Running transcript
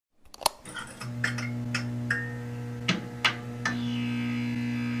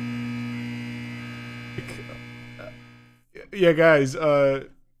yeah, guys.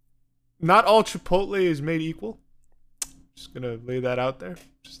 Not all Chipotle is made equal. Just gonna lay that out there.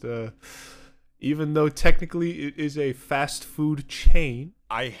 Just even though technically it is a fast food chain.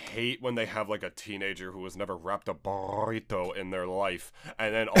 I hate when they have like a teenager who has never wrapped a burrito in their life,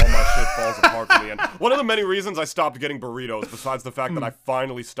 and then all my shit falls apart from the end. One of the many reasons I stopped getting burritos, besides the fact that I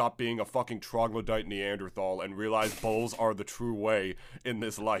finally stopped being a fucking troglodyte Neanderthal and realized bowls are the true way in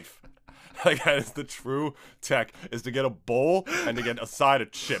this life. Like, that is the true tech, is to get a bowl and to get a side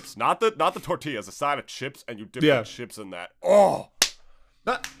of chips. Not the tortillas, a side of chips, and you dip the chips in that. Oh!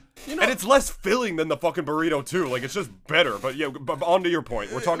 You know, and it's less filling than the fucking burrito too. Like, it's just better. But yeah, but on to your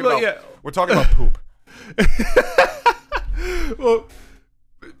point. We're talking about poop. Well,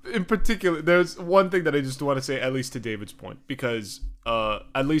 in particular, there's one thing that I just want to say, at least to David's point, because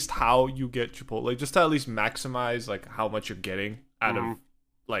at least how you get Chipotle, just to at least maximize like how much you're getting out of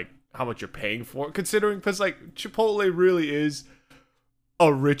like how much you're paying for it, considering, because like Chipotle really is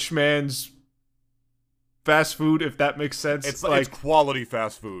a rich man's fast food, if that makes sense. It's like, it's quality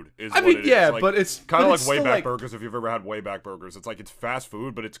fast food. But it's kind of like Wayback Burgers. If you've ever had Wayback Burgers, it's like it's fast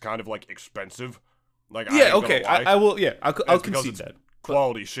food, but it's kind of like expensive. Like, yeah, okay, I will. Yeah, I'll concede that.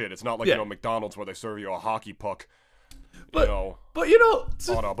 Quality shit. It's not like McDonald's where they serve you a hockey puck. But on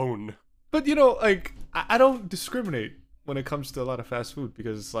a boon. But like I don't discriminate when it comes to a lot of fast food,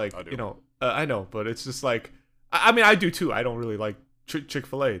 because it's like I know, but it's just like I mean I do too. I don't really like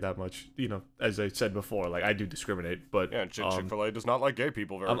Chick-fil-A that much, as I said before. Like, I do discriminate, but Chick-fil-A does not like gay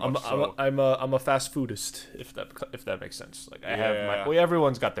people very much. I'm a fast foodist, if that makes sense. Like, I have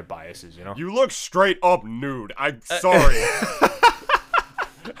everyone's got their biases, You look straight up nude. I'm sorry.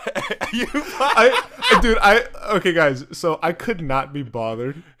 Okay, guys. So I could not be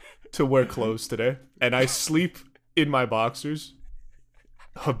bothered to wear clothes today, and I sleep in my boxers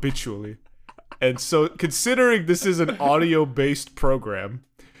habitually. And so, considering this is an audio-based program,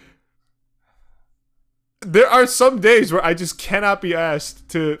 there are some days where I just cannot be asked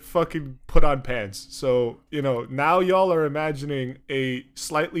to fucking put on pants. So, now y'all are imagining a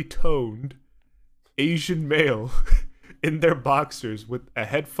slightly toned Asian male in their boxers with a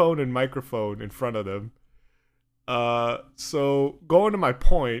headphone and microphone in front of them. So, going to my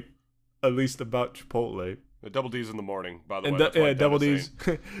point, at least about Chipotle... The double D's in the morning, by the way. Double D's.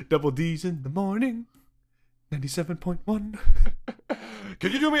 Double D's in the morning. 97.1.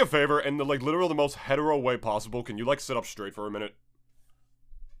 Could you do me a favor, in the literal the most hetero way possible? Can you sit up straight for a minute?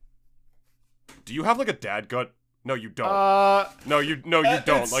 Do you have a dad gut? No, you don't. No, you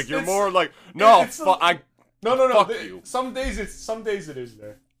don't. You're more no. Fuck you. Some days it is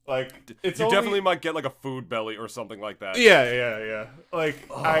there. You definitely might get a food belly or something like that. Yeah.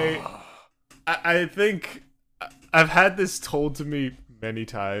 I think I've had this told to me many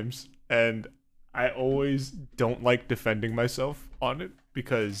times, and I always don't like defending myself on it,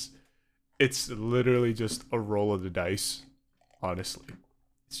 because it's literally just a roll of the dice, honestly.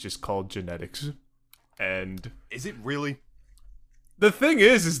 It's just called genetics. And is it really? The thing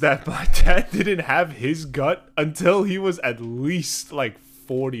is that my dad didn't have his gut until he was at least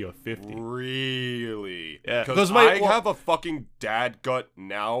 40 or 50. Really? Yeah. Because I have a fucking dad gut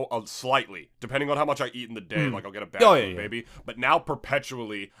now, slightly, depending on how much I eat in the day. I'll get a bad food, baby. But now,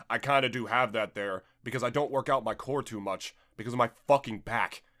 perpetually, I kind of do have that there, because I don't work out my core too much because of my fucking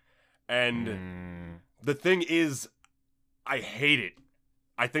back. And the thing is, I hate it.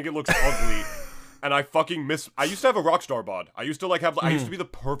 I think it looks ugly. And I fucking miss... I used to have a rockstar bod. I used to I used to be the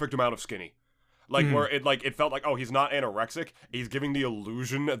perfect amount of skinny. Where it felt like, oh, he's not anorexic. He's giving the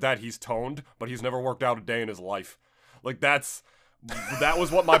illusion that he's toned, but he's never worked out a day in his life. That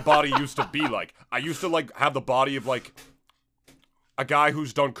was what my body used to be like. I used to have the body of a guy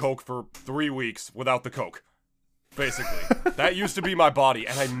who's done coke for 3 weeks without the coke. Basically. That used to be my body,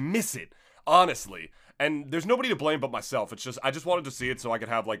 and I miss it, honestly. And there's nobody to blame but myself. It's just, I just wanted to see it so I could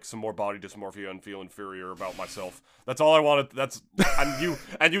have some more body dysmorphia and feel inferior about myself. That's all I wanted.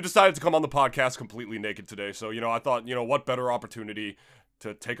 And you decided to come on the podcast completely naked today. So, I thought, what better opportunity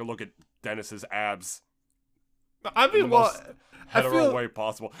to take a look at Dennis's abs. I mean, hetero way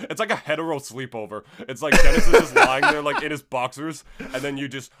possible. It's like a hetero sleepover. It's Dennis is just lying there in his boxers, and then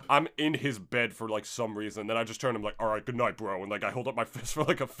I'm in his bed for some reason. Then I just turn him all right, good night, bro, and I hold up my fist for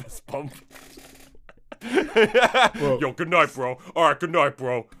a fist bump. Yo, good night, bro. All right, good night,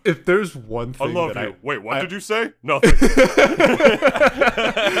 bro. If there's one thing I love you. Wait, what did you say? Nothing.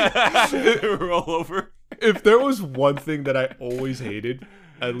 Roll over. If there was one thing that I always hated,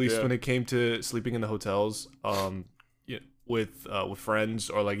 at least when it came to sleeping in the hotels, with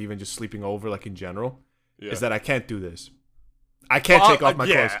friends, or even just sleeping over, in general, is that I can't do this. I can't take off my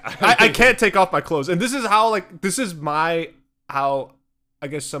clothes. I can't take off my clothes, and this is how this is my how I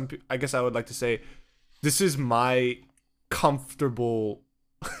guess I would like to say this is my comfortable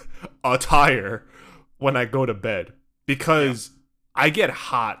attire when I go to bed because I get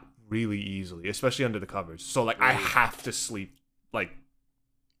hot really easily, especially under the covers. So like I have to sleep like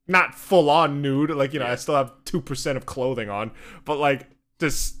not full on nude, like I still have 2% of clothing on, but like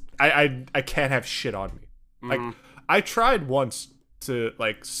this I can't have shit on me. Like I tried once to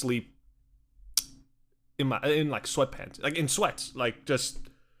like sleep in like sweatpants, like in sweats, like just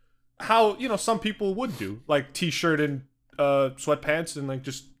how some people would do, like t-shirt and sweatpants and like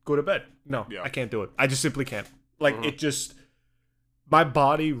just go to bed. No, I can't do it. I just simply can't. Like it just, my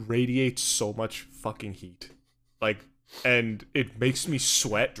body radiates so much fucking heat, like, and it makes me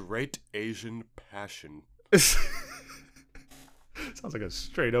sweat. Great Asian passion. Sounds like a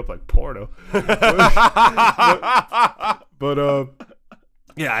straight up like porno. but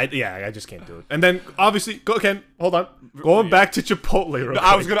yeah, I just can't do it. And then obviously, hold on. Going back to Chipotle. Real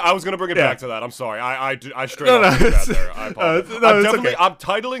quick. I was gonna bring it back to that. I'm sorry. I straight up did that there. I apologize. I'm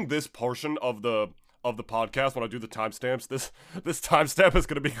titling this portion of the podcast when I do the timestamps. This timestamp is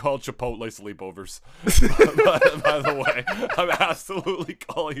gonna be called Chipotle sleepovers. by the way, I'm absolutely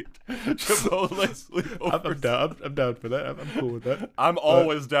calling it Chipotle sleepovers. I'm down for that. I'm cool with that. I'm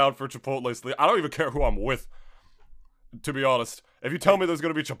always down for Chipotle sleep. I don't even care who I'm with. To be honest, if you tell me there's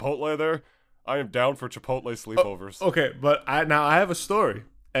gonna be Chipotle there, I am down for Chipotle sleepovers. Okay, but now I have a story,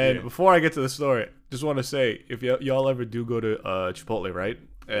 and before I get to the story, just want to say if y'all ever do go to Chipotle, right?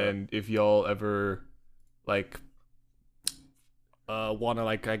 And if y'all ever like want to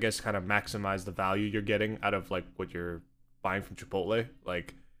like I guess kind of maximize the value you're getting out of like what you're buying from Chipotle,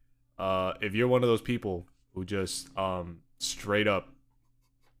 like if you're one of those people who just straight up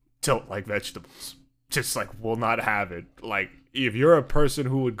don't like vegetables. Just like will not have it. Like if you're a person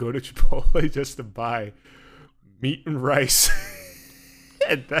who would go to Chipotle just to buy meat and rice,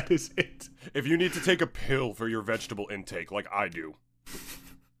 and that is it. If you need to take a pill for your vegetable intake, like I do,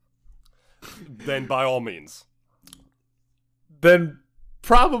 then by all means, then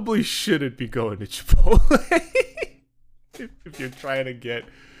probably shouldn't be going to Chipotle. if you're trying to get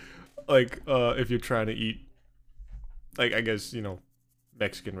like if you're trying to eat like I guess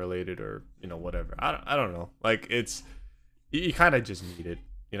Mexican related or whatever. I don't know. Like it's you kind of just need it,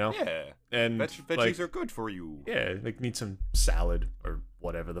 Yeah. And veggies like, are good for you. Yeah, like need some salad or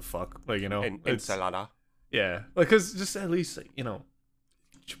whatever the fuck, like ensalada. Yeah, like because just at least like,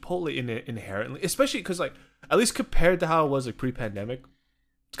 Chipotle inherently, especially because like at least compared to how it was like pre-pandemic,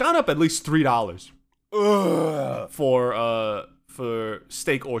 it's gone up at least $3 for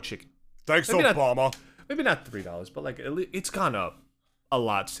steak or chicken. Thanks, Obama. Maybe not $3, but like it's gone up a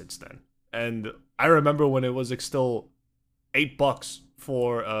lot since then. And I remember when it was like still $8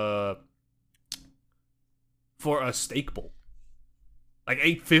 for a steak bowl, like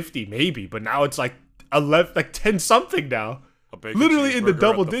 $8.50 maybe, but now it's like 10 something now. Literally in the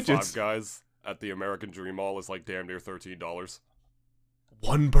double digits. Five Guys at the American Dream Mall is like damn near $13.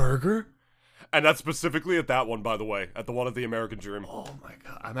 One burger, and that's specifically at that one, by the way, at the one at the American Dream. Oh my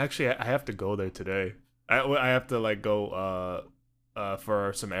god, I have to go there today. I have to like go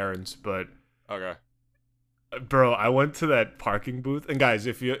for some errands, but okay. Bro, I went to that parking booth, and guys,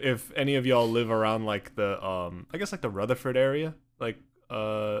 if any of y'all live around like the I guess like the Rutherford area, like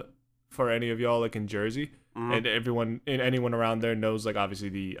for any of y'all like in Jersey, and anyone around there knows like obviously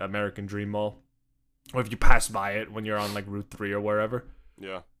the American Dream Mall, or if you pass by it when you're on like Route 3 or wherever.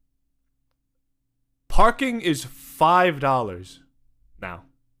 Yeah. Parking is $5 now.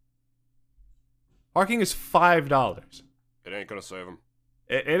 Parking is $5. It ain't gonna save them.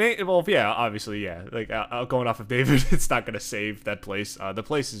 It ain't, well, yeah, obviously, yeah. Like, going off of David, it's not going to save that place. The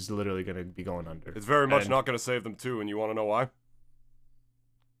place is literally going to be going under. It's very much not going to save them, too, and you want to know why?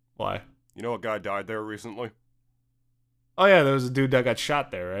 Why? You know a guy died there recently? Oh, yeah, there was a dude that got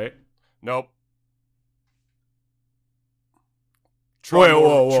shot there, right? Nope.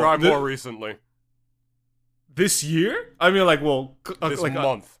 Try more recently. This year? I mean, like, well...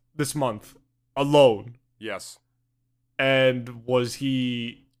 this month. Alone. Yes. And was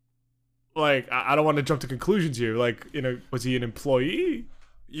he, like, I don't want to jump to conclusions here. Like, was he an employee?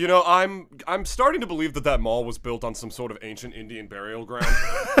 I'm starting to believe that mall was built on some sort of ancient Indian burial ground.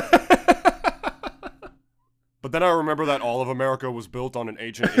 But then I remember that all of America was built on an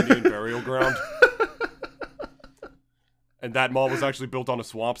ancient Indian burial ground. And that mall was actually built on a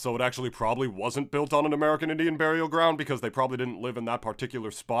swamp, so it actually probably wasn't built on an American Indian burial ground because they probably didn't live in that particular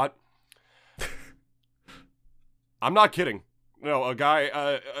spot. I'm not kidding. No, a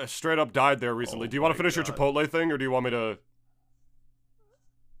guy straight up died there recently. Do you want to finish your Chipotle thing, or do you want me to...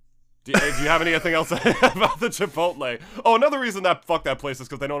 Do you have anything else about the Chipotle? Oh, another reason that fuck that place is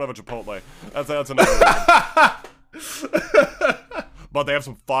because they don't have a Chipotle. That's another reason. But they have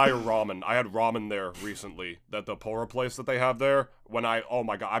some fire ramen. I had ramen there recently. That the Pora place that they have there. Oh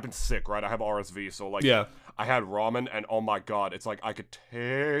my god, I've been sick, right? I have RSV, so like, yeah. I had ramen, and oh my god, it's like I could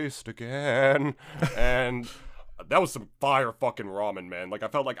taste again, and that was some fire fucking ramen, man. Like I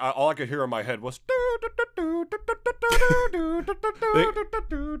felt like all I could hear in my head was.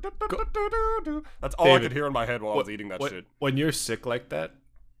 That's all David, I could hear in my head while I was eating that shit. When you're sick like that,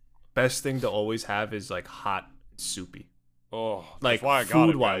 best thing to always have is like hot and soupy. Oh, like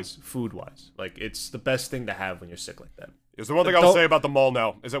food wise, like it's the best thing to have when you're sick like that. Is the one thing I'll say about the mall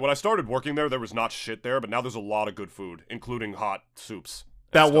now is that when I started working there was not shit there, but now there's a lot of good food, including hot soups.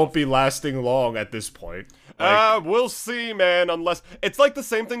 That won't be lasting long at this point. Like, we'll see, man. Unless it's like the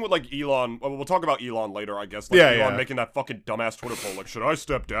same thing with like Elon. We'll talk about Elon later, I guess. Like Elon making that fucking dumbass Twitter poll. Like, should I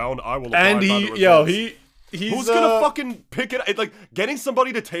step down? I will. And he's who's gonna fucking pick it? Like, getting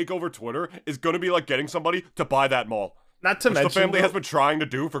somebody to take over Twitter is gonna be like getting somebody to buy that mall. Not to mention, the family has been trying to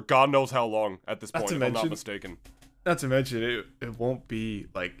do for God knows how long at this point, if I'm not mistaken. Not to mention, it won't be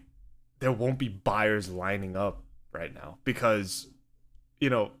like there won't be buyers lining up right now because,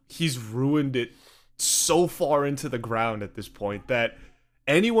 you know, he's ruined it so far into the ground at this point that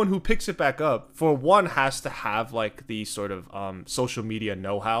anyone who picks it back up, for one, has to have like the sort of social media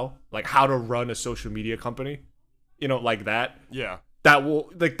know-how, like how to run a social media company, you know, like that. Yeah. That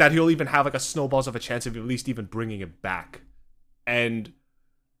will like that he'll even have like a snowballs of a chance of at least even bringing it back. And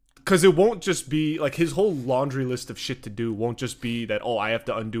because it won't just be like his whole laundry list of shit to do won't just be that, oh, I have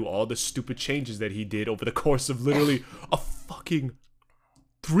to undo all the stupid changes that he did over the course of literally a fucking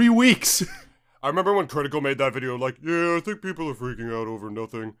 3 weeks. I remember when Critical made that video, like, yeah, I think people are freaking out over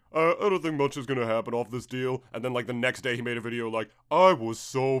nothing. I don't think much is gonna happen off this deal. And then, like, the next day he made a video like, I was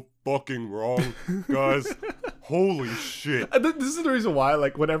so fucking wrong, guys. Holy shit. And this is the reason why,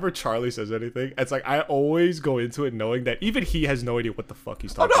 like, whenever Charlie says anything, it's like, I always go into it knowing that even he has no idea what the fuck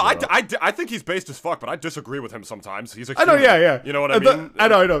he's talking about. I think he's based as fuck, but I disagree with him sometimes. He's a human. I know, yeah. You know what I mean? I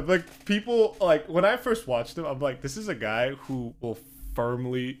know. Like, people, like, when I first watched him, I'm like, this is a guy who will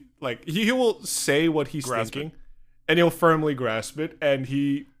firmly... Like, he will say what he's thinking, and he'll firmly grasp it, and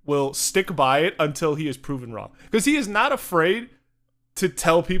he will stick by it until he is proven wrong. Because he is not afraid to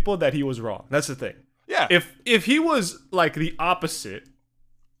tell people that he was wrong. That's the thing. Yeah. If he was, like, the opposite,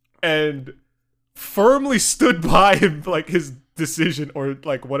 and firmly stood by him, like, his decision, or,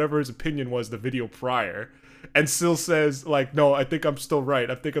 like, whatever his opinion was the video prior, and still says, like, no, I think I'm still right.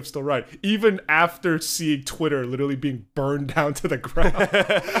 Even after seeing Twitter literally being burned down to the ground.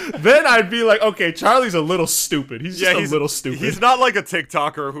 Then I'd be like, okay, Charlie's a little stupid. He's just a little stupid. He's not like a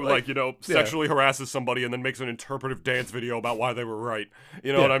TikToker who, like, you know, sexually harasses somebody and then makes an interpretive dance video about why they were right.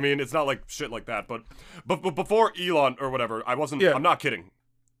 You know what I mean? It's not like shit like that. But before Elon or whatever, I'm not kidding.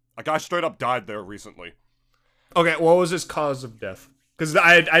 A guy straight up died there recently. Okay, what was his cause of death? Because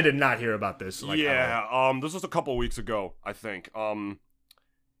I did not hear about this. Like, this was a couple weeks ago, I think.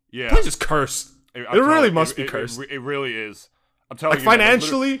 Yeah. Place is cursed. It really must be cursed. It really is. I'm telling you. Like,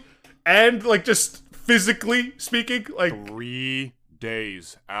 financially and, like, just physically speaking, like... 3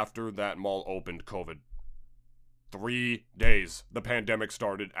 days after that mall opened, COVID. 3 days. The pandemic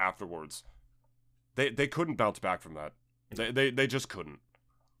started afterwards. They couldn't bounce back from that. They just couldn't.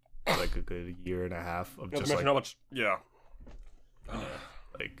 Like a good year and a half of just, like... how much... Yeah.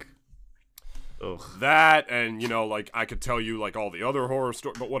 Like, ugh. That, and, you know, like, I could tell you, like, all the other horror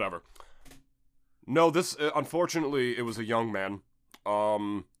stories, but whatever. No, this, unfortunately, it was a young man.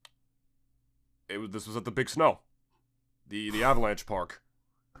 This was at the Big Snow. The Avalanche Park.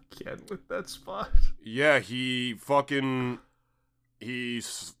 Again with that spot. Yeah, he fucking... He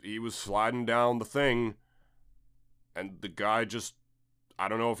was sliding down the thing, and the guy just... I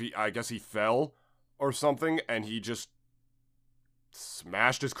don't know if I guess he fell or something, and he just...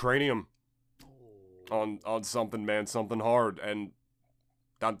 smashed his cranium on something, man, something hard, and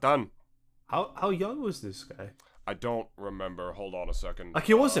done. How young was this guy? I don't remember. Hold on a second. Like,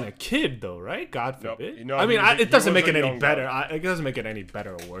 he wasn't a kid though, right? God forbid. Nope. No, I mean, it doesn't make it any better. It doesn't make it any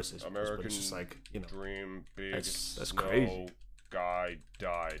better or worse. American it's just like, you know, Dream Big that's crazy. Guy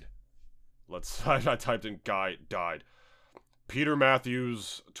died. I typed in guy died. Peter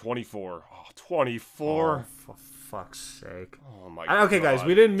Matthews, 24. Oh, 24. Oh, for fuck's sake. Oh my god. Okay, guys,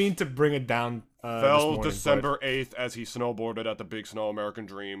 we didn't mean to bring it down. Fell December 8th as he snowboarded at the Big Snow American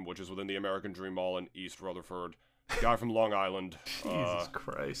Dream, which is within the American Dream Mall in East Rutherford. Guy from Long Island. Jesus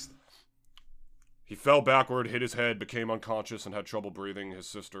Christ. He fell backward, hit his head, became unconscious, and had trouble breathing. His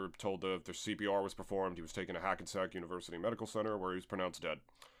sister told their CPR was performed. He was taken to Hackensack University Medical Center, where he was pronounced dead.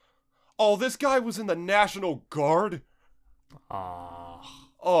 Oh, this guy was in the National Guard?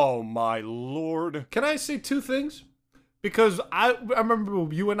 Oh, my lord. Can I say two things? Because I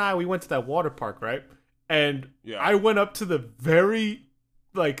remember you and we went to that water park, right? And I went up to the very,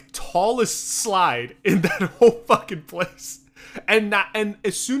 like, tallest slide in that whole fucking place. And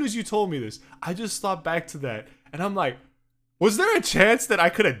as soon as you told me this, I just thought back to that. And I'm like, was there a chance that I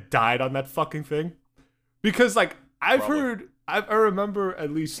could have died on that fucking thing? Because, like, I remember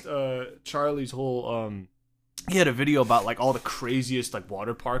at least Charlie's whole, he had a video about, like, all the craziest, like,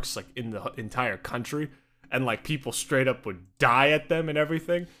 water parks, like, in the entire country. And, like, people straight up would die at them and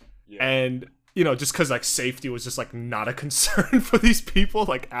everything. Yeah. And, you know, just because, like, safety was just, like, not a concern for these people,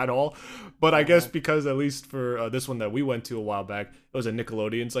 like, at all. But I guess because, at least for this one that we went to a while back, it was a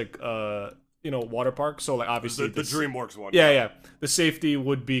Nickelodeon's, like, you know, water park. So, like, obviously... The DreamWorks one. Yeah. The safety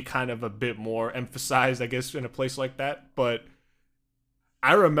would be kind of a bit more emphasized, I guess, in a place like that. But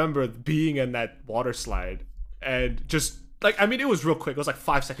I remember being in that water slide and just, like, I mean, it was real quick. It was, like,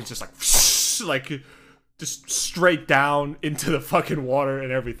 5 seconds, just, like just straight down into the fucking water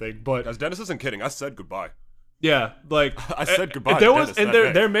and everything. But as Dennis isn't kidding, I said goodbye. Yeah, like I said goodbye.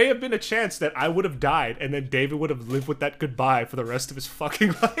 There may have been a chance that I would have died, and then David would have lived with that goodbye for the rest of his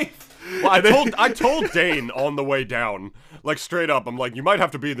fucking life. Well, I told Dane on the way down, like straight up, I'm like, you might have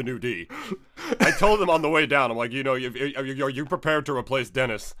to be the new D. I told him on the way down, I'm like, you know, are you prepared to replace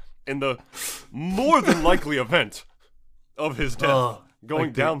Dennis in the more than likely event of his death, going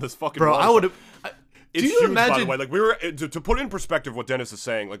like down this fucking? Bro, I would have. It's huge, imagine? By the way, like we were to put in perspective what Dennis is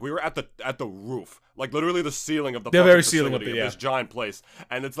saying. Like we were at the roof, like literally the ceiling of the very ceiling of this giant place,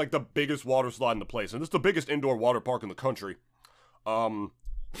 and it's like the biggest water slide in the place, and it's the biggest indoor water park in the country.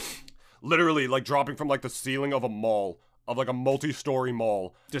 Literally like dropping from like the ceiling of a mall, of like a multi-story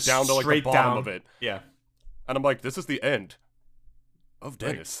mall, just down to like the bottom of it. Yeah, and I'm like, this is the end of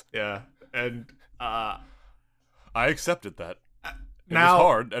Dennis. Like, yeah, and I accepted that. It was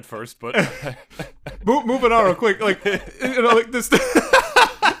hard at first, but moving on real quick, like you know, like this.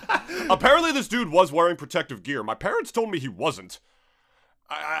 Apparently, this dude was wearing protective gear. My parents told me he wasn't.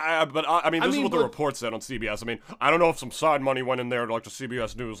 I mean, this is what the report said on CBS. I mean, I don't know if some side money went in there to like the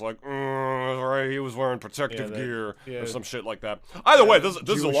CBS News, like, right, he was wearing protective gear or some shit like that. Either way, this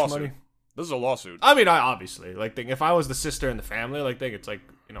is a lawsuit. Money. This is a lawsuit. I mean, I obviously like think if I was the sister in the family, like think it's like,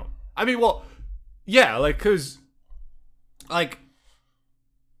 you know, I mean, well, yeah, like because like.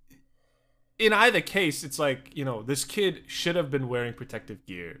 In either case, it's like, you know, this kid should have been wearing protective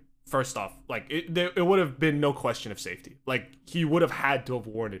gear. First off, like, it would have been no question of safety. Like, he would have had to have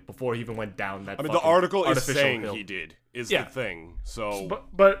worn it before he even went down that. I mean, the article is saying hill. He did, is the thing. So,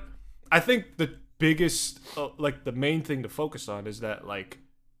 but I think the biggest, like, the main thing to focus on is that, like,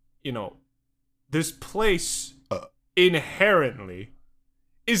 you know, this place inherently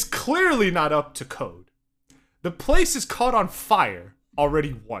is clearly not up to code. The place is caught on fire.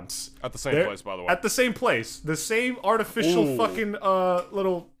 Already once. At the same place, by the way. At the same place. The same artificial fucking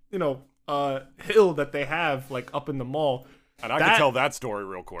little, you know, hill that they have like up in the mall. And I can tell that story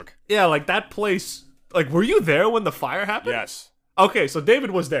real quick. Yeah, like that place. Like, were you there when the fire happened? Yes. Okay, so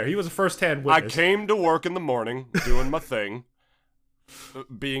David was there. He was a first-hand witness. I came to work in the morning, doing my thing.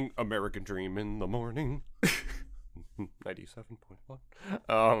 Being American Dream in the morning.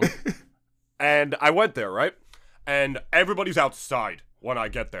 97.1. And I went there, right? And everybody's outside when I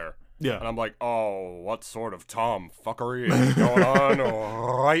get there. Yeah. And I'm like, oh, what sort of tomfuckery is going on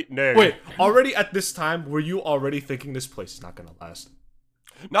right now? Wait, already at this time, were you already thinking this place is not going to last?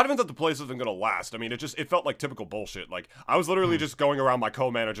 Not even that the place isn't going to last. I mean, it felt like typical bullshit. Like, I was literally just going around my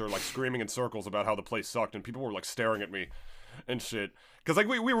co-manager, like, screaming in circles about how the place sucked, and people were, like, staring at me and shit. Because, like,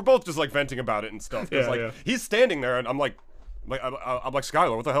 we were both just, like, venting about it and stuff. Because, he's standing there, and I'm like,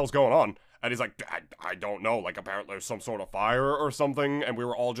 Skylar, what the hell's going on? And he's like, I don't know, like, apparently there's some sort of fire or something, and we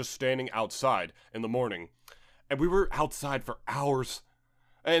were all just standing outside in the morning. And we were outside for hours,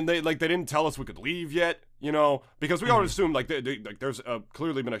 and they didn't tell us we could leave yet, you know, because we all assumed, like, there's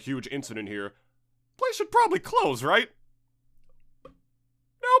clearly been a huge incident here. Place should probably close, right?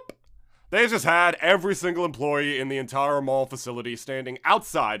 Nope. They just had every single employee in the entire mall facility standing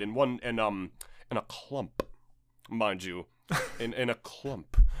outside in a clump, mind you. In a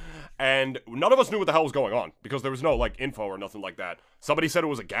clump. And none of us knew what the hell was going on because there was no, like, info or nothing like that. Somebody said it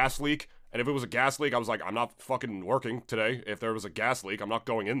was a gas leak, and if it was a gas leak, I was like, I'm not fucking working today. If there was a gas leak, I'm not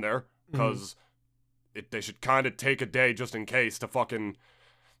going in there because they should kind of take a day just in case to fucking,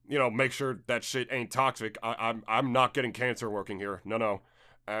 you know, make sure that shit ain't toxic. I'm not getting cancer working here. No.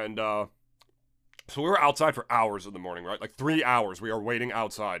 And So we were outside for hours in the morning, right? Like 3 hours we are waiting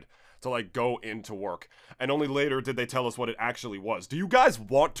outside to like go into work. And only later did they tell us what it actually was. Do you guys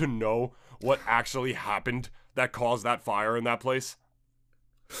want to know what actually happened that caused that fire in that place?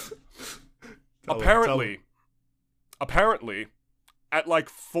 Apparently, at like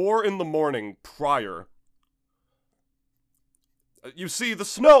 4 in the morning prior, you see the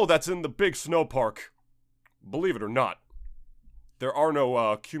snow that's in the big snow park, believe it or not, there are no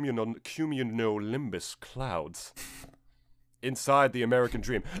cumulonimbus clouds inside the American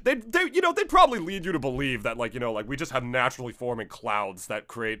dream. They'd probably lead you to believe that, like, like we just have naturally forming clouds that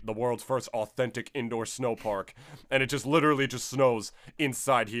create the world's first authentic indoor snow park, and it just literally just snows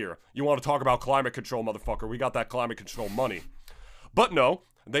inside here. You want to talk about climate control, motherfucker? We got that climate control money. But no,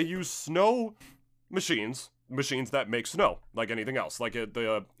 they use snow machines that make snow, like anything else. Like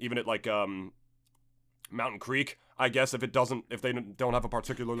even at like Mountain Creek, I guess if they don't have a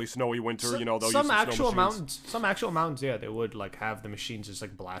particularly snowy winter, they'll use some actual mountains. Some actual mountains, yeah, they would like have the machines just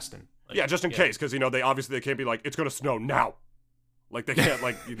like blasting. Like, yeah, just in case, because they can't be like, it's gonna snow now. Like they can't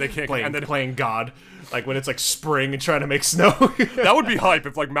playing God, like when it's like spring and trying to make snow. That would be hype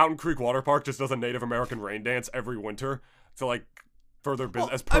if like Mountain Creek Water Park just does a Native American rain dance every winter to like further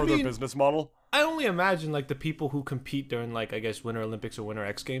their business model. I only imagine like the people who compete during like I guess Winter Olympics or Winter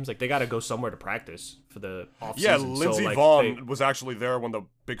X Games, like they got to go somewhere to practice for the off season. Yeah, Lindsey Vonn was actually there when the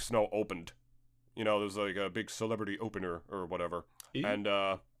big snow opened. There's like a big celebrity opener or whatever. And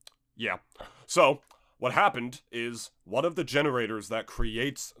yeah. So what happened is one of the generators that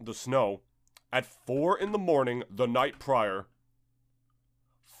creates the snow at 4 in the morning the night prior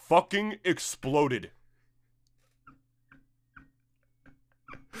fucking exploded.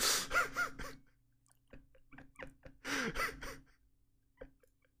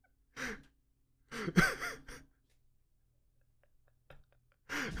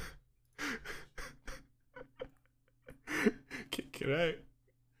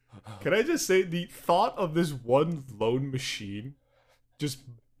 Can I just say the thought of this one lone machine just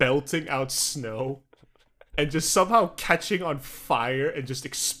belting out snow and just somehow catching on fire and just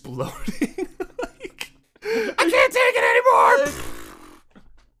exploding? Like, I can't take it anymore.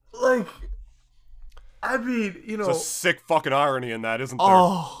 Like, I mean, There's a sick fucking irony in that, isn't there?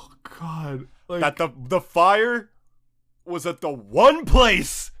 Oh God! Like, that the fire was at the one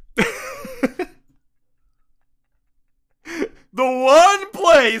place, the one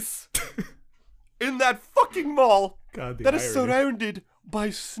place in that fucking mall that is surrounded by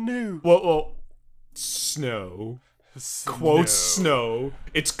snow. Well, snow. Quote snow.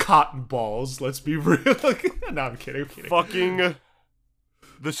 It's cotton balls. Let's be real. No, I'm kidding. Fucking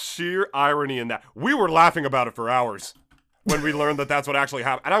the sheer irony in that. We were laughing about it for hours when we learned that that's what actually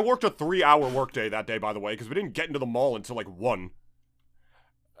happened. And I worked a 3-hour workday that day, by the way, because we didn't get into the mall until like 1.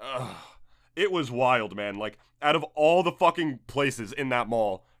 It was wild, man. Like, out of all the fucking places in that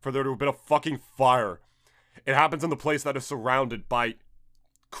mall for there to have been a fucking fire, it happens in the place that is surrounded by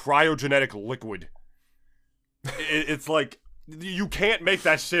cryogenic liquid. It's like, you can't make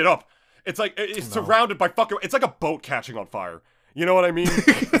that shit up. It's like, it's surrounded by fucking, it's like a boat catching on fire. You know what I mean?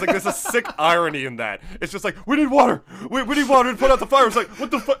 It's like, there's a sick irony in that. It's just like, we need water. We need water to put out the fire. It's like, what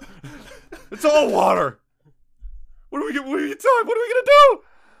the fuck? It's all water. What are we gonna do?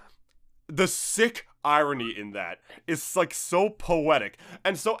 The sick irony in that is like so poetic.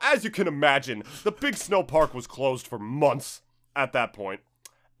 And so, as you can imagine, the big snow park was closed for months at that point.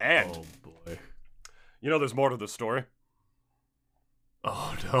 And, oh boy. There's more to the story.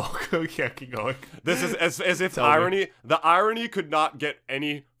 Oh no. Yeah, keep going. This is as if the irony could not get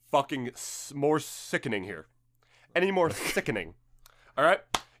any fucking more sickening here. Any more sickening. Alright?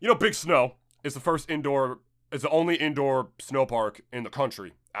 Big Snow is the only indoor snow park in the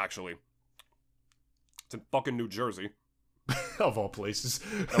country, actually. It's in fucking New Jersey. Of all places.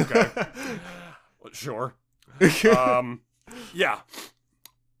 Okay. Sure. Yeah.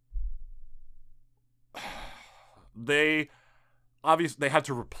 They had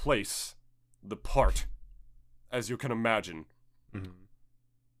to replace the part, as you can imagine,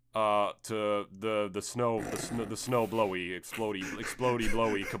 to the snow blowy, explody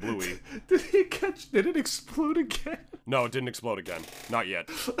blowy kablooey. Did it explode again? No, it didn't explode again. Not yet.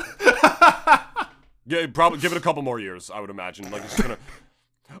 Yeah, probably give it a couple more years, I would imagine. Like, it's just gonna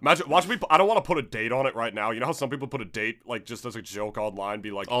watch me. I don't want to put a date on it right now. You know how some people put a date like just as a joke online, be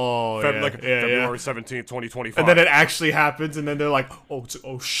like, February 17th, 2025, and then it actually happens, and then they're like,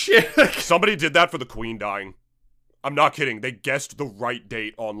 oh shit. Somebody did that for the Queen dying. I'm not kidding. They guessed the right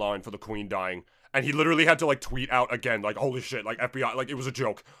date online for the Queen dying, and he literally had to like tweet out again, like, holy shit, like FBI, like it was a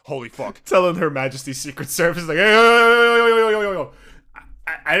joke. Holy fuck. Telling Her Majesty's Secret Service like, hey,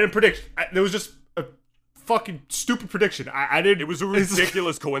 I didn't predict. There was just a fucking stupid prediction. I didn't. It was a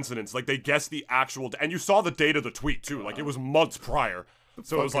ridiculous coincidence. Like, they guessed the actual, and you saw the date of the tweet too. Like, it was months prior.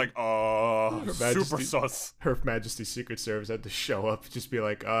 So it was like, super sus. Her Majesty's Secret Service had to show up, just be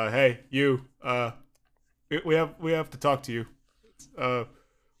like, hey, you, we have to talk to you.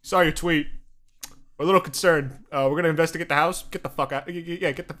 Saw your tweet. We're a little concerned. We're gonna investigate the house. Get the fuck out.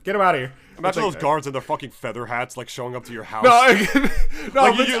 Yeah, get him out of here. Imagine those guards in their fucking feather hats, like showing up to your house. No,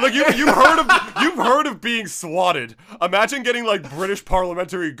 You've heard of being swatted. Imagine getting like British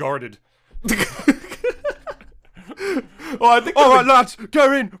parliamentary guarded. Well, I think. All right, lads,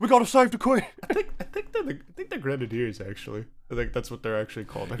 get in. We gotta save the Queen. I think they're Grenadiers actually. I think that's what they're actually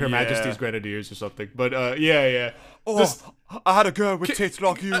called, like Her Majesty's Grenadiers or something. But yeah. Oh, I had a girl with tits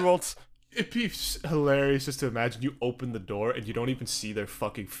like you once. It'd be hilarious just to imagine you open the door and you don't even see their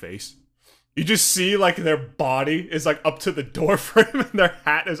fucking face. You just see like their body is like up to the door frame and their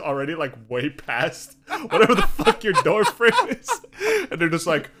hat is already like way past whatever the fuck your door frame is. And they're just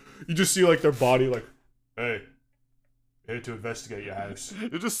like, you just see like their body like, hey, here to investigate your house.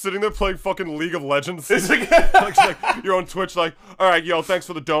 You're just sitting there playing fucking League of Legends. It's like you're on Twitch like, alright, yo, thanks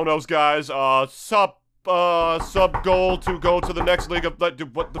for the donos, guys. Sub goal to go to the next League of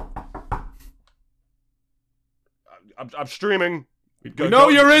what the... I'm streaming. We know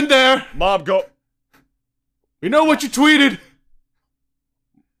you're in there. Mom, go. We know what you tweeted.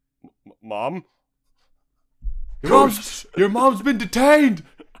 Mom? Your mom's been detained.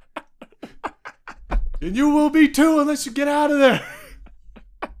 And you will be too unless you get out of there.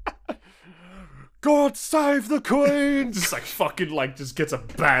 God save the Queen. Just like fucking like just gets a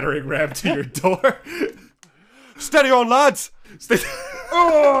battering ram to your door. Steady on, lads.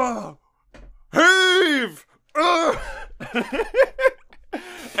 Heave.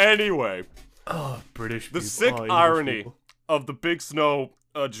 Anyway, British the people. sick irony of the big snow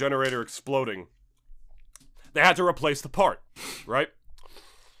generator exploding. They had to replace the part, right?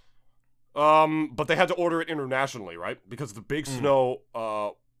 But they had to order it internationally, right? Because the big snow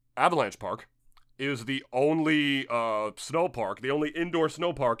avalanche park is the only snow park, the only indoor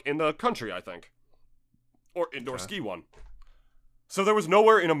snow park in the country, I think, or indoor ski one. So there was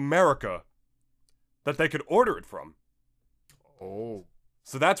nowhere in America that they could order it from. Oh.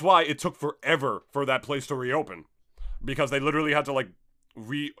 So that's why it took forever for that place to reopen. Because they literally had to, like,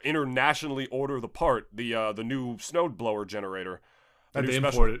 internationally order the part, the new snowblower generator. Had to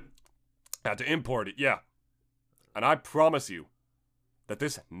import it. Had to import it, yeah. And I promise you that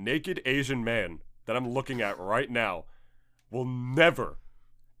this naked Asian man that I'm looking at right now will never,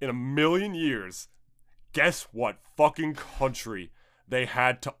 in a million years, guess what fucking country they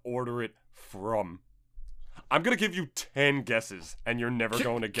had to order it from. I'm gonna give you 10 guesses, and you're never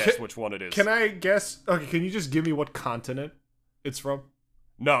going to guess which one it is. Can I guess? Okay, can you just give me what continent it's from?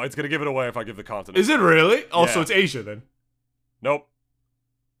 No, it's gonna give it away if I give the continent. Is it really? Oh, Yeah. so it's Asia then? Nope.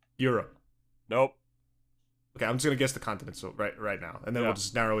 Europe. Nope. Okay, I'm just gonna guess the continent so right now, and then we'll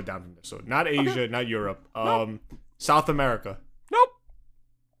just narrow it down from there. So not Asia, Okay. not Europe. Nope. South America. Nope.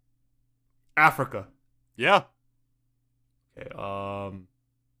 Africa. Yeah. Okay.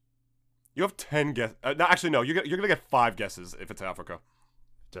 You have 10 guesses. No, actually, no. You're gonna get 5 guesses if it's Africa.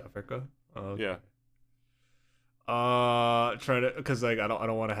 It's Africa. Okay. Yeah. Try to, because like I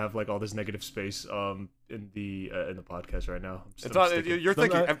don't want to have like all this negative space in the podcast right now. It's not. You're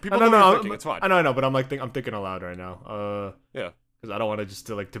thinking. People no, know no, you're thinking. It's fine. I know, but I'm thinking aloud right now. Yeah. Because I don't want to just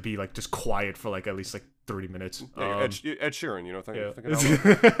to be like just quiet for like at least like 30 minutes. Yeah, Ed Sheeran, you know, thinking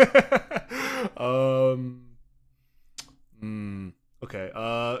Okay.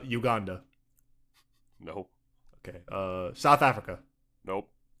 Uganda. No. Okay. South Africa. Nope.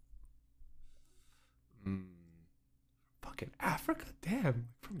 Fucking Africa? Damn.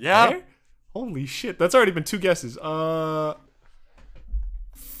 From Yeah. there? Holy shit. That's already been 2 guesses.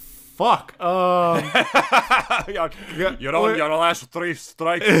 Fuck. You're on your last 3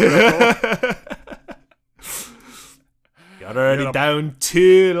 strikes. You're already down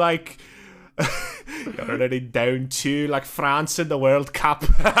to like you're already down to like France in the World Cup.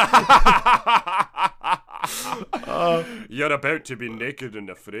 You're about to be naked and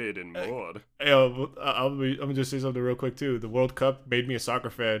afraid and more. I'm gonna just say something real quick too. The World Cup made me a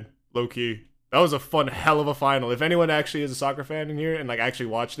soccer fan, low key. That was a fun hell of a final. If anyone actually is a soccer fan in here and like actually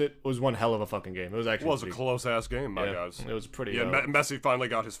watched it, it was one hell of a fucking game. It was actually a close ass game, my guys. It was pretty. Yeah, Messi finally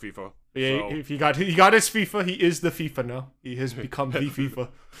got his FIFA. Yeah, so. if he got his FIFA, he is the FIFA now. He has become the FIFA.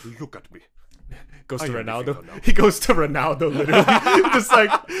 Look at me. Goes to Ronaldo. He goes to Ronaldo literally.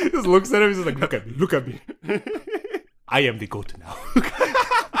 just looks at him. He's just like, look at me. I am the GOAT now.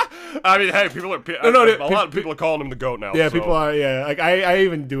 I mean, hey, a lot of people are calling him the GOAT now. Yeah, so. people are. Yeah, like I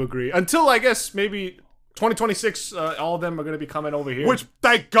even do agree. Until I guess maybe 2026, all of them are gonna be coming over here. Which,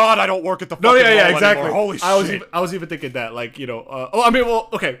 thank God, I don't work at the fucking no, yeah, mall exactly. anymore. Holy shit. I was even thinking that, like, you know. Oh, I mean, well,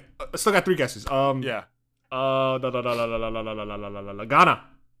 okay. I still got 3 guesses. Yeah. Ghana.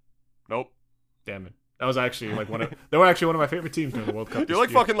 Nope. Damn it. That was actually like they were actually one of my favorite teams during the World Cup. You're like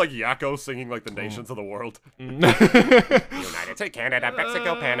fucking like Yakko singing like the nations of the world. United States, Canada,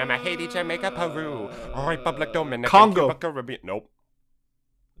 Mexico, Panama, Haiti, Jamaica, Peru, Republic Dominican, Congo. Cuba, Caribbean. Nope.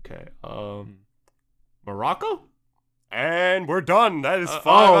 Okay. Morocco? And we're done. That is 5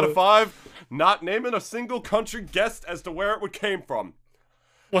 out of 5. Not naming a single country guessed as to where it came from.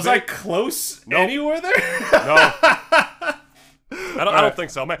 Was I close anywhere there? No. I don't think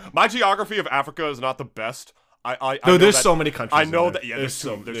so, man. My geography of Africa is not the best. There's so many countries. I know that. Yeah, there's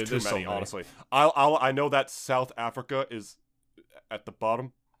too many. Honestly, I know that South Africa is at the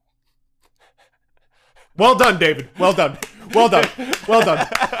bottom. Well done, David. Well done. Well done. Well done.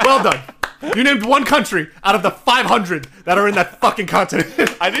 Well done. You named one country out of the 500 that are in that fucking continent.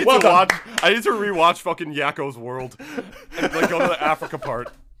 I need to rewatch fucking Yakko's World and like go to the Africa part.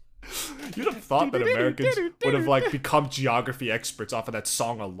 You'd have thought that Americans would have like become geography experts off of that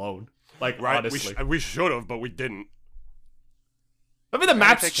song alone. Like, right? Honestly, we should have, but we didn't. I mean, the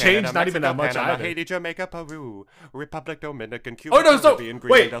maps changed not even that much either. Haiti, Jamaica, Peru, Republic Dominican, Cuba, oh no, so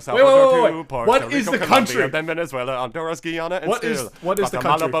wait. What is the country? Then Venezuela, Honduras, Guyana, and what is the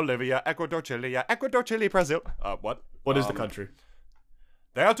country? Bolivia, Ecuador, Chile, Brazil. What? What is the country?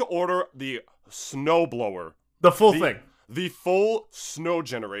 They had to order the snowblower. The full thing. The full snow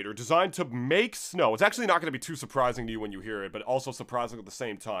generator designed to make snow. It's actually not going to be too surprising to you when you hear it, but also surprising at the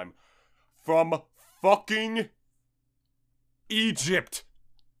same time. From fucking Egypt.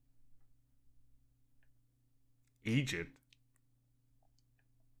 Egypt?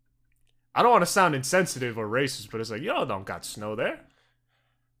 I don't want to sound insensitive or racist, but it's like, y'all don't got snow there.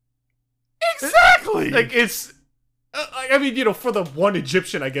 Exactly! Like, it's... I mean, you know, for the one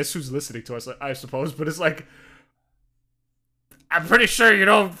Egyptian, I guess, who's listening to us, I suppose, but it's like... I'm pretty sure you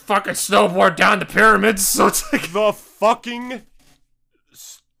don't fucking snowboard down the pyramids, so it's like... The fucking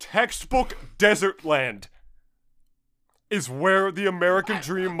textbook desert land is where the American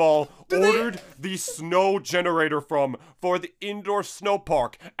Dream Mall ordered the snow generator from for the indoor snow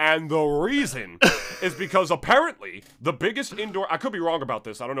park. And the reason is because apparently the biggest indoor... I could be wrong about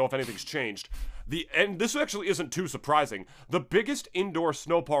this. I don't know if anything's changed. And this actually isn't too surprising. The biggest indoor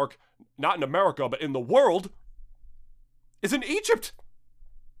snow park, not in America, but in the world... is in Egypt.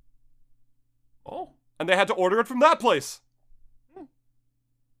 Oh. And they had to order it from that place.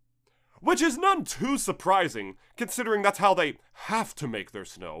 Which is none too surprising, considering that's how they have to make their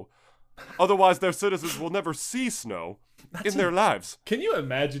snow. Otherwise, their citizens will never see snow in their lives. Can you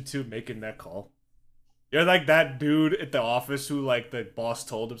imagine, too, making that call? You're like that dude at the office who, like, the boss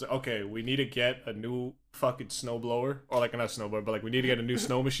told him, okay, we need to get a new fucking snowblower. Or, like, not snowblower, but, like, we need to get a new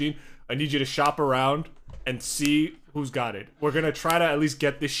snow machine. I need you to shop around and see who's got it. We're gonna try to at least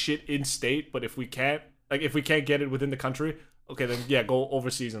get this shit in state, but if we can't get it within the country, okay, then, yeah, go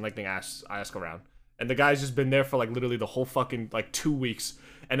overseas and, like, ask around. And the guy's just been there for, like, literally the whole fucking, like, 2 weeks.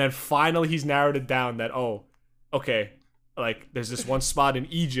 And then finally he's narrowed it down that, oh, okay, like, there's this one spot in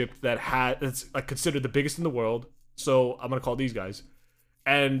Egypt that's like considered the biggest in the world, so I'm gonna call these guys.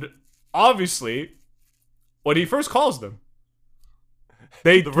 And obviously, when he first calls them,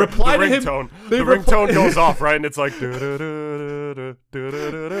 they reply to him. The ringtone goes off, right? And it's like...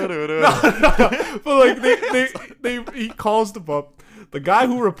 But like, he calls them up. The guy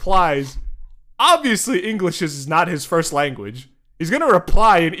who replies, obviously English is not his first language. He's gonna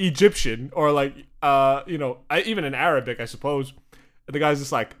reply in Egyptian or like, you know, even in Arabic, I suppose. And the guy's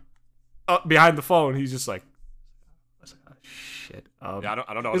just like, behind the phone, he's just like, shit. Yeah,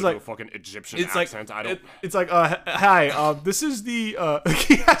 I don't know how to do a fucking Egyptian accent. Like, it's like, hi, this is the,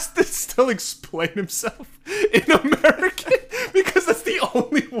 he has to still explain himself in American because that's the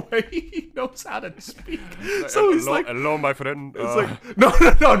only way he knows how to speak. So he's like, hello, my friend. It's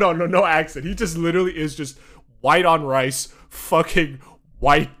like, no accent. He just literally is just white on rice, fucking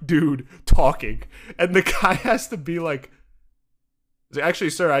white dude talking. And the guy has to be like, actually,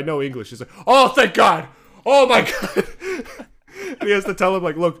 sir, I know English. He's like, oh, thank God. Oh my God. And he has to tell him,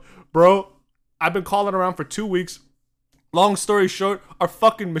 like, look, bro, I've been calling around for 2 weeks. Long story short, our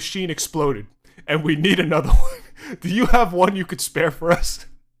fucking machine exploded. And we need another one. Do you have one you could spare for us?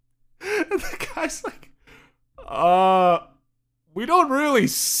 And the guy's like, we don't really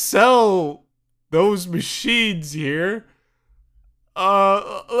sell those machines here.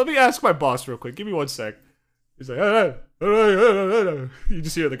 Let me ask my boss real quick. Give me 1 sec. He's like, you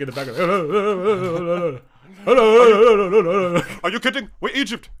just hear like in the background. Are you kidding? We're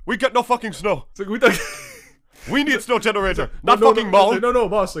Egypt. We get no fucking snow. It's like We need snow generator, not fucking mall. No,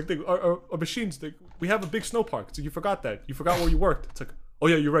 boss. Like, our machines. We have a big snow park. So you forgot that. You forgot where you worked. It's like, oh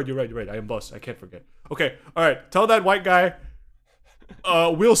yeah, you're right. I am boss. I can't forget. Okay, all right. Tell that white guy.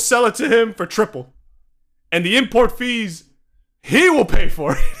 We'll sell it to him for triple, and the import fees, he will pay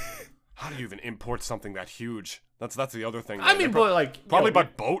for it. How do you even import something that huge? That's the other thing. I mean, but like probably by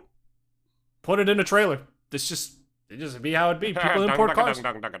boat. Put it in a trailer. It just be how it be. People import cars.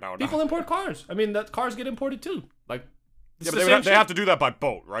 People import cars. I mean, that cars get imported too. Like, yeah, but they have to do that by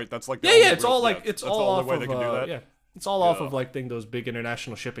boat, right? That's like it's all like it's all off way of they can do that. yeah. It's all off of like those big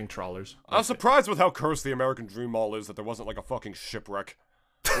international shipping trawlers. I was surprised with how cursed the American Dream Mall is that there wasn't like a fucking shipwreck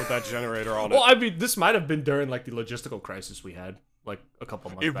with that generator on it. Well, I mean, this might have been during like the logistical crisis we had like a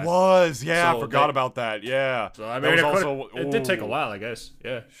couple months back. It was, yeah. So I forgot about that. Yeah. So I mean, it did take a while, I guess.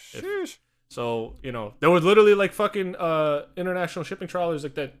 Yeah. So, you know, there were literally like fucking international shipping trawlers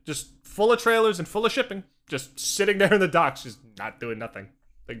like that, just full of trailers and full of shipping, just sitting there in the docks, just not doing nothing.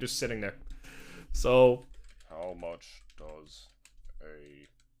 Like just sitting there. So how much does a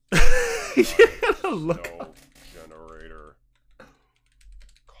snow generator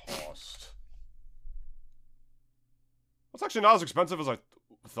cost? It's actually not as expensive as I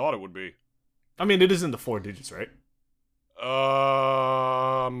thought it would be. I mean, it is in the 4 digits, right? It's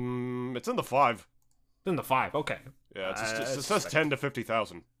in the 5. It's in the 5. Okay. Yeah, it says 10 to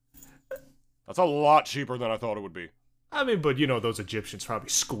 50,000. That's a lot cheaper than I thought it would be. I mean, but you know, those Egyptians probably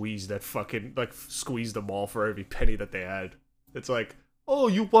squeezed the mall for every penny that they had. It's like, oh,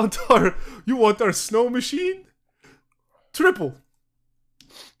 you want our snow machine? Triple.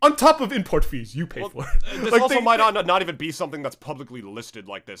 On top of import fees, you pay for it. This also might not even be something that's publicly listed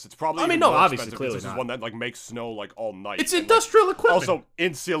like this. It's probably obviously, clearly this is one that like makes snow like all night. It's industrial equipment. Also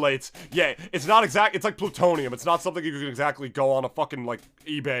insulates. Yeah, it's not exact. It's like plutonium. It's not something you can exactly go on a fucking like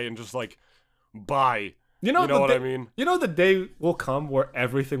eBay and just like buy. You know what I mean? You know the day will come where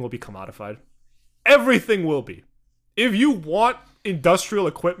everything will be commodified. Everything will be. If you want industrial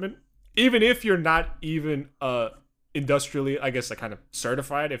equipment, even if you're not even industrially, I guess, like kind of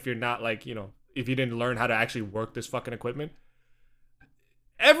certified, if you're not like, you know, if you didn't learn how to actually work this fucking equipment,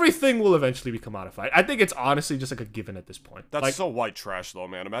 everything will eventually be commodified. I think it's honestly just like a given at this point. That's like, so white trash though,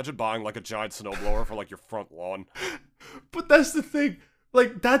 man. Imagine buying like a giant snowblower for like your front lawn. But that's the thing.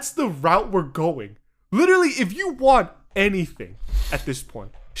 Like, that's the route we're going. Literally, if you want anything at this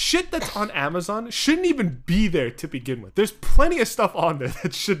point, shit that's on Amazon shouldn't even be there to begin with. There's plenty of stuff on there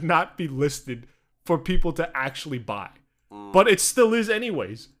that should not be listed for people to actually buy. But it still is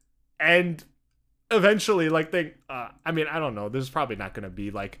anyways. And eventually, like, I mean, I don't know. There's probably not going to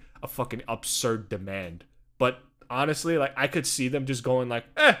be, like, a fucking absurd demand. But honestly, like, I could see them just going like,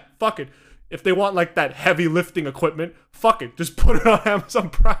 fuck it. If they want, like, that heavy lifting equipment, fuck it. Just put it on Amazon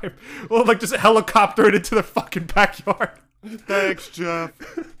Prime. Or, like, just helicopter it into their fucking backyard. Thanks, Jeff.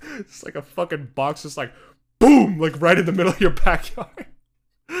 It's like a fucking box just like, boom, like, right in the middle of your backyard.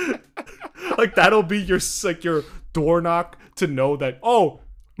 Like, that'll be your door knock to know that, oh,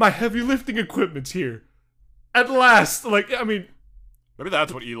 my heavy lifting equipment's here. At last. Like, I mean, maybe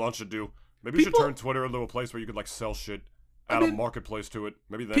that's what Elon should do. Maybe you should turn Twitter into a place where you could, like, sell shit. Add a marketplace to it.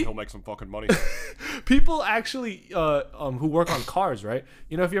 Maybe then he'll make some fucking money. People actually who work on cars, right?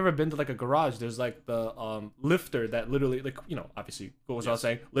 You know, if you ever been to like a garage, there's like the lifter that literally, like, you know, obviously goes without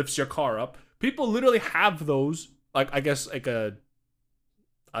saying, lifts your car up. People literally have those, like, I guess like a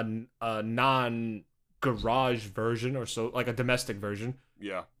non-garage version or so, like a domestic version.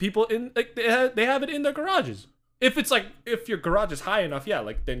 Yeah. People in like they have it in their garages. If it's like, if your garage is high enough, yeah,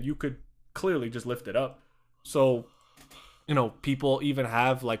 like then you could clearly just lift it up. So, you know, people even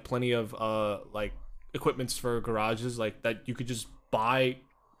have like plenty of like equipments for garages like that you could just buy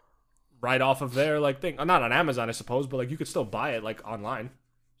right off of their like thing. Not on Amazon, I suppose, but like you could still buy it like online.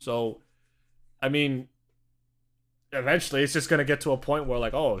 So, I mean, eventually it's just gonna get to a point where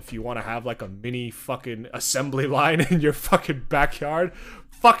like, oh, if you want to have like a mini fucking assembly line in your fucking backyard,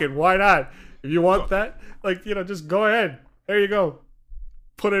 fucking why not? If you want that, like, you know, just go ahead. There you go.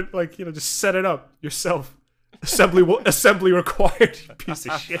 Put it like, you know, just set it up yourself. Assembly required, you piece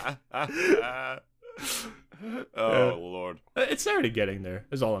of shit. Lord. It's already getting there,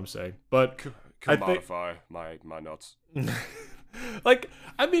 is all I'm saying. But commodify my nuts. Like,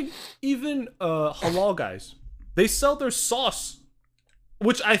 I mean, even halal guys, they sell their sauce,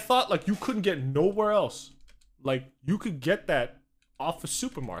 which I thought like you couldn't get nowhere else. Like, you could get that off of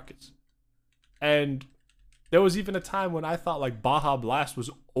supermarkets. And there was even a time when I thought like Baja Blast was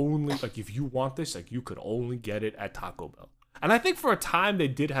only like, if you want this, like you could only get it at Taco Bell. And I think for a time they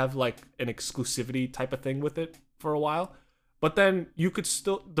did have like an exclusivity type of thing with it for a while. But then you could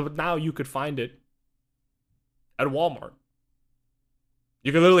now you could find it at Walmart.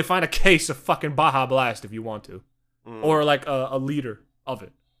 You can literally find a case of fucking Baja Blast if you want to. Or like a liter of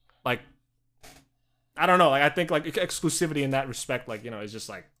it. Like, I don't know. Like, I think like exclusivity in that respect, like, is just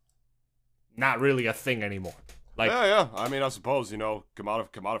like not really a thing anymore. Like, yeah. I mean, I suppose,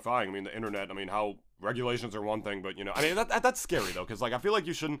 commodifying. I mean, the internet. I mean, how regulations are one thing, but I mean that's scary though, because like I feel like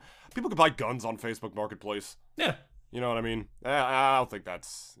you shouldn't. People can buy guns on Facebook Marketplace. Yeah. You know what I mean? I don't think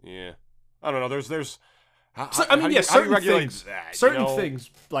that's. Yeah. I don't know. There's. Certain things,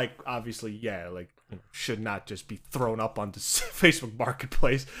 like obviously, like should not just be thrown up on the Facebook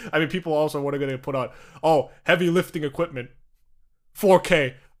Marketplace. I mean, people also what are going to put on? Heavy lifting equipment,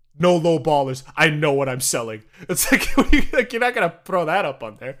 4K, no low ballers. I know what I'm selling. It's like, you're not going to throw that up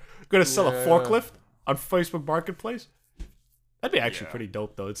on there. You're going to sell a forklift on Facebook Marketplace. That'd be actually pretty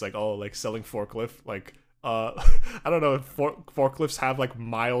dope, though. It's like like selling forklift, like. I don't know if forklifts have like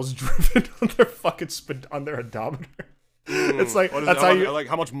miles driven on their fucking on their odometer. It's like that's how you like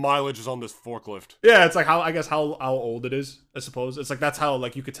how much mileage is on this forklift. Yeah, it's like how old it is. I suppose it's like that's how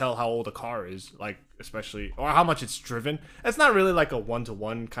like you could tell how old a car is, like especially or how much it's driven. It's not really like a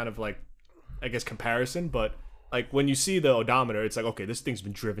 1-to-1 kind of like I guess comparison, but like when you see the odometer, it's like okay, this thing's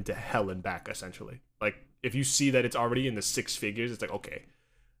been driven to hell and back essentially. Like if you see that it's already in the 6 figures, it's like okay.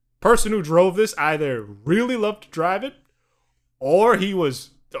 Person who drove this either really loved to drive it, or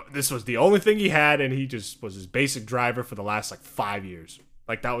this was the only thing he had, and he just was his basic driver for the last like 5 years.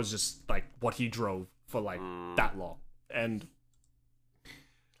 Like that was just like what he drove for like that long. And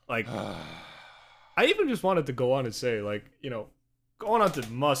like I even just wanted to go on and say, like, going on to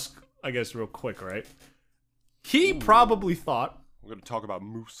Musk, I guess, real quick, right? He probably thought we're gonna talk about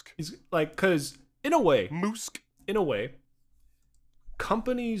Musk. He's like, cause in a way, Musk.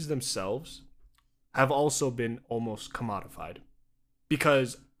 Companies themselves have also been almost commodified,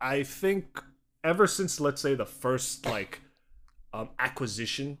 because I think ever since, let's say, the first like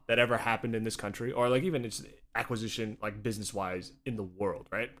acquisition that ever happened in this country, or like even its acquisition like business wise in the world,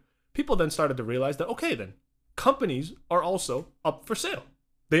 right? People then started to realize that okay, then companies are also up for sale.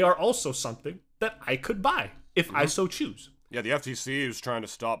 They are also something that I could buy if I so choose. Yeah, the FTC is trying to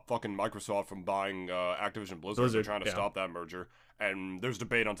stop fucking Microsoft from buying Activision Blizzard. They're trying to stop that merger. And there's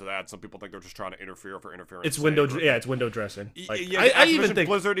debate onto that. Some people think they're just trying to interfere for interference. It's window dressing. Like, I even think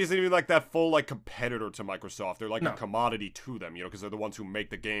Blizzard isn't even like that full like competitor to Microsoft. They're like a commodity to them, because they're the ones who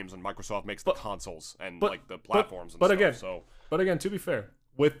make the games, and Microsoft makes the consoles and like the platforms. But again, to be fair,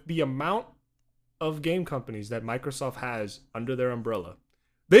 with the amount of game companies that Microsoft has under their umbrella,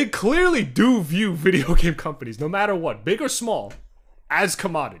 they clearly do view video game companies, no matter what, big or small, as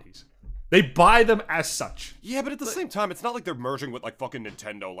commodities. They buy them as such. Yeah, but at the same time, it's not like they're merging with like fucking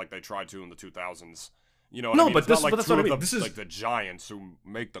Nintendo like they tried to in the 2000s. You know what I mean? But that's what I mean. This is like the giants who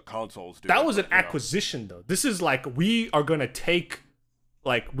make the consoles. That was an acquisition, though. This is like we are gonna take,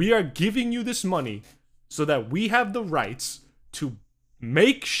 like we are giving you this money so that we have the rights to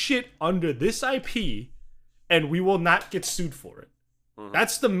make shit under this IP, and we will not get sued for it.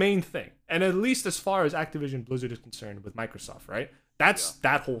 That's the main thing. And at least as far as Activision Blizzard is concerned with Microsoft, right? That's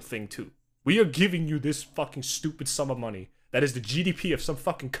that whole thing too. We are giving you this fucking stupid sum of money that is the GDP of some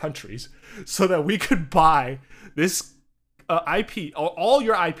fucking countries so that we could buy this IP, or all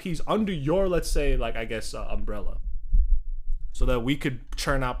your IPs under your, let's say, like, I guess, umbrella. So that we could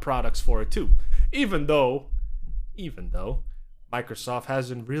churn out products for it too. Even though Microsoft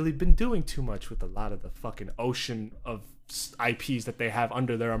hasn't really been doing too much with a lot of the fucking ocean of IPs that they have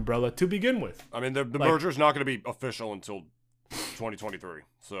under their umbrella to begin with. I mean, the merger's not going to be official until 2023.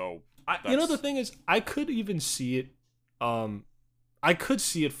 So the thing is, I could even see it. I could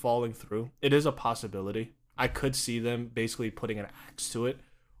see it falling through. It is a possibility. I could see them basically putting an axe to it,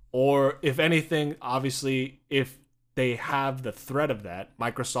 or if anything, obviously, if they have the threat of that,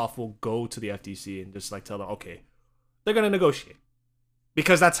 Microsoft will go to the FTC and just like tell them, okay, they're gonna negotiate,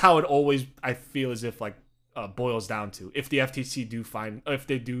 because that's how it always, I feel as if like boils down to. If the FTC if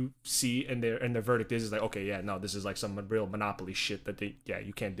they do see and their verdict is like, okay, yeah, no, this is like some real monopoly shit that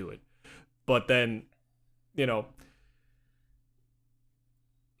you can't do it. But then,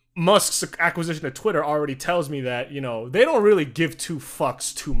 Musk's acquisition of Twitter already tells me that, they don't really give two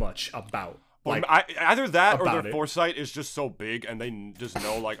fucks too much about. Like, either that or their foresight is just so big, and they just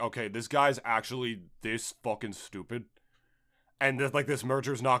know, like, okay, this guy's actually this fucking stupid, and like this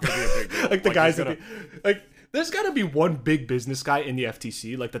merger's not gonna be a big deal. Like the guys there's got to be one big business guy in the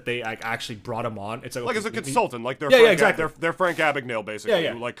FTC, like that they like actually brought him on. It's like as a consultant, like they're exactly. They're Frank Abagnale basically,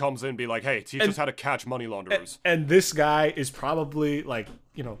 Yeah. who like comes in and be like, hey, teach us how to catch money launderers. And this guy is probably like,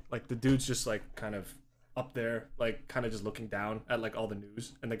 you know, like the dude's just like kind of up there, like kind of just looking down at like all the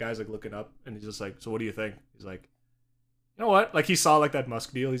news, and the guy's like looking up, and he's just like, so what do you think? He's like, you know what? Like he saw like that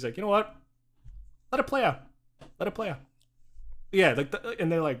Musk deal. He's like, you know what? Let it play out. Let it play out. Yeah, like,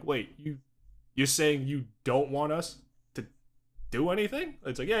 and they're like, wait, you're saying you don't want us to do anything?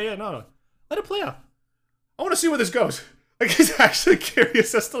 It's like, yeah, no, let it play out. I want to see where this goes. Like he's actually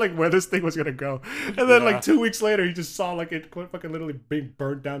curious as to like where this thing was gonna go. And then like 2 weeks later, he just saw like it fucking literally being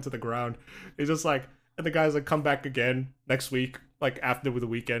burnt down to the ground. He's just like, and the guy's like, come back again next week, like after the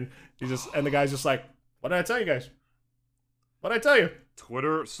weekend. And the guy's just like, what did I tell you guys? What did I tell you?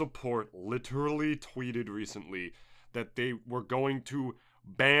 Twitter support literally tweeted recently that they were going to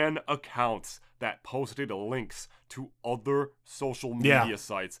ban accounts that posted links to other social media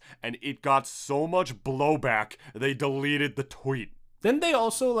sites, and it got so much blowback they deleted the tweet. Then they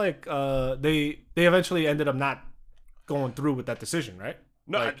also like they eventually ended up not going through with that decision, right?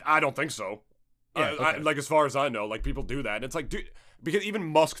 No, like, I don't think so. Yeah, okay. Like as far as I know, like people do that. And it's like, dude, because even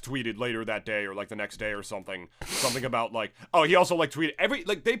Musk tweeted later that day or like the next day or something about like, oh, he also like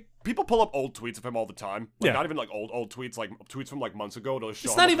tweeted people pull up old tweets of him all the time. Like not even like old tweets, like tweets from like months ago to show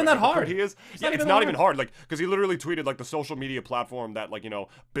it's not even that hard. He is. It's not even hard. Like, because he literally tweeted like the social media platform that like, you know,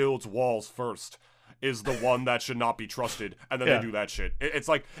 builds walls first is the one that should not be trusted, and then they do that shit. It's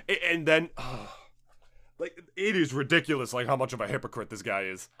like, and then. Like, it is ridiculous, like, how much of a hypocrite this guy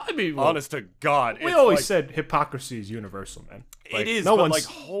is. I mean, honest to God. We always said hypocrisy is universal, man. Like, it is, but, like,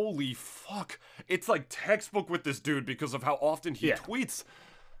 holy fuck. It's, like, textbook with this dude because of how often he tweets.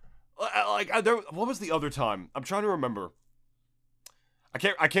 Like, what was the other time? I'm trying to remember. I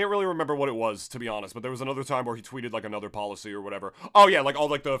can't really remember what it was, to be honest, but there was another time where he tweeted, like, another policy or whatever. Oh, yeah, like, all,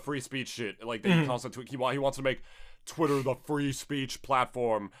 like, the free speech shit. Like, he constantly he wants to make Twitter the free speech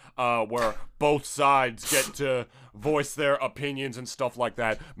platform where both sides get to voice their opinions and stuff like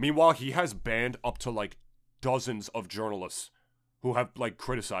that. Meanwhile, he has banned up to like dozens of journalists who have like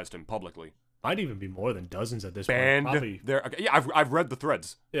criticized him publicly. Might even be more than dozens at this point. Probably. Yeah, I've read the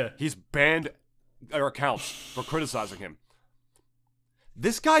threads. Yeah, he's banned their accounts for criticizing him.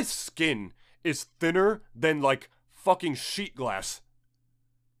 This guy's skin is thinner than like fucking sheet glass.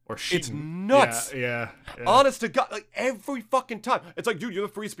 It's nuts. Yeah. Honest to God, like every fucking time. It's like, dude, you're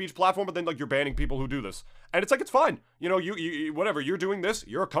the free speech platform, but then like you're banning people who do this. And it's like, it's fine. You know, you whatever, you're doing this,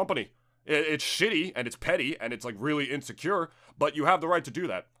 you're a company. It's shitty and it's petty and it's like really insecure, but you have the right to do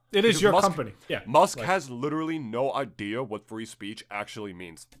that. It is your company. Yeah. Musk has literally no idea what free speech actually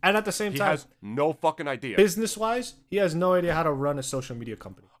means. And at the same time, he has no fucking idea. Business-wise, he has no idea how to run a social media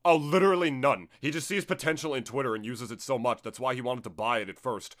company. Oh, literally none. He just sees potential in Twitter and uses it so much. That's why he wanted to buy it at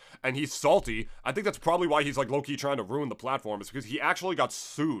first. And he's salty. I think that's probably why he's like low-key trying to ruin the platform, is because he actually got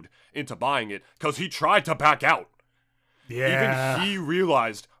sued into buying it because he tried to back out. Yeah. Even he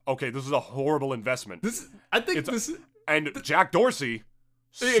realized, okay, this is a horrible investment. And Jack Dorsey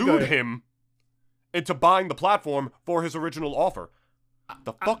sued him into buying the platform for his original offer.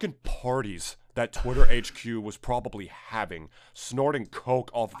 The fucking parties that Twitter HQ was probably having, snorting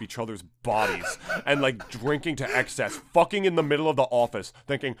coke off of each other's bodies and like drinking to excess, fucking in the middle of the office,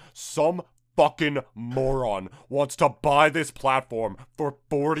 thinking some fucking moron wants to buy this platform for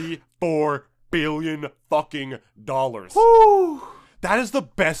 $44 billion fucking dollars. Woo! That is the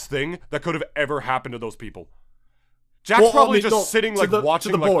best thing that could have ever happened to those people. Jack's probably sitting like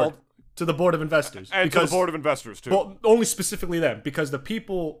watching to the board. Like, to the board of investors. And to the board of investors, too. Well, only specifically them, because the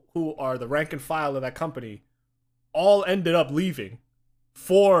people who are the rank and file of that company all ended up leaving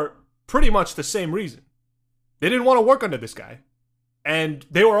for pretty much the same reason. They didn't want to work under this guy. And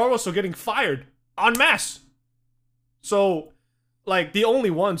they were also getting fired en masse. So, like, the only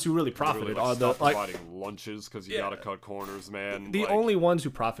ones who really profited are the... providing lunches, because you gotta cut corners, man. The only ones who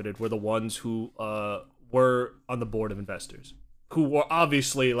profited were the ones who were on the board of investors. Who were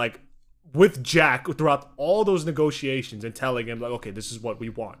obviously, like, with Jack throughout all those negotiations and telling him, like, okay, this is what we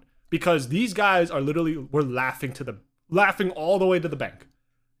want. Because these guys are were laughing all the way to the bank.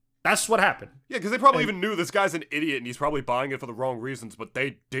 That's what happened. Yeah, because they probably even knew this guy's an idiot and he's probably buying it for the wrong reasons, but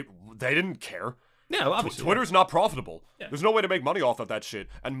they didn't care. Yeah, obviously. Twitter's not profitable. Yeah. There's no way to make money off of that shit.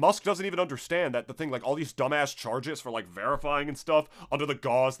 And Musk doesn't even understand that the thing, like, all these dumbass charges for, like, verifying and stuff under the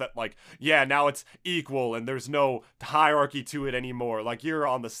gauze that, like, yeah, now it's equal and there's no hierarchy to it anymore. Like, you're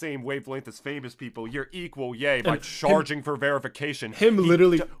on the same wavelength as famous people. You're equal, yay, by charging for verification.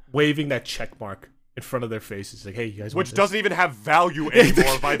 Literally waving that check mark in front of their faces, like, "Hey, you guys," which doesn't even have value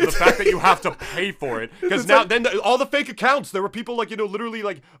anymore by the fact that you have to pay for it. Because now, then all the fake accounts, there were people like literally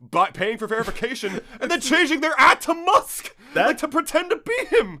like paying for verification and then changing their ad to Musk, like to pretend to be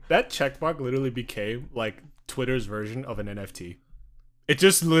him. That checkmark literally became like Twitter's version of an NFT. It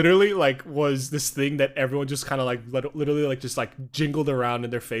just literally like was this thing that everyone just kind of like literally like just like jingled around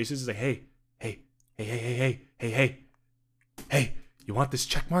in their faces. It's like, hey, you want this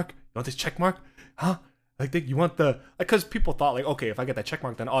checkmark? You want this checkmark? Huh? Like, you want the, like, because people thought like, okay, if I get that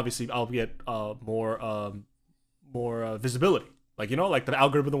checkmark, then obviously I'll get more visibility. Like, like the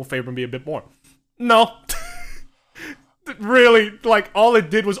algorithm will favor me a bit more. No. Really, like, all it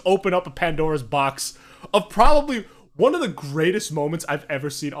did was open up a Pandora's box of probably one of the greatest moments I've ever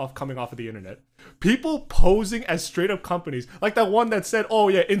seen coming off of the internet. People posing as straight up companies. Like that one that said, oh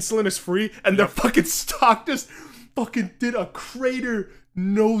yeah, insulin is free, and their fucking stock just fucking did a crater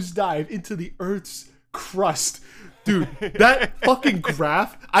nosedive into the Earth's crust. Dude, that fucking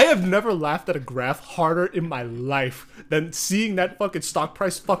graph, I have never laughed at a graph harder in my life than seeing that fucking stock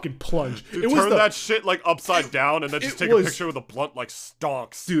price fucking plunge. Dude, turn that shit like upside down and then just take a picture with a blunt like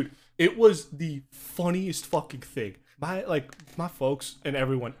stonks. Dude, it was the funniest fucking thing. My folks and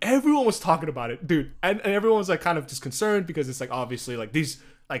everyone was talking about it, dude. And everyone was like kind of just concerned because it's like obviously like these,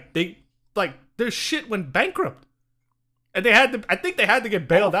 like their shit went bankrupt. And I think they had to get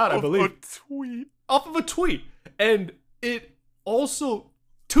bailed out, I believe. Off of a tweet. And it also,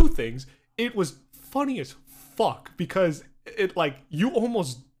 two things. It was funny as fuck because it like, you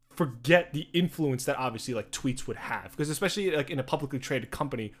almost forget the influence that obviously like tweets would have. Because especially like in a publicly traded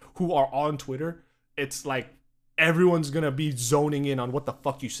company who are on Twitter, it's like everyone's gonna be zoning in on what the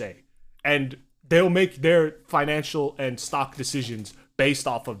fuck you say. And they'll make their financial and stock decisions based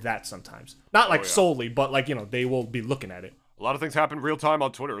off of that sometimes. Not like solely, but like, they will be looking at it. A lot of things happen real time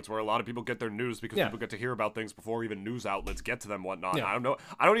on Twitter. It's where a lot of people get their news because people get to hear about things before even news outlets get to them, whatnot. Yeah. I don't know.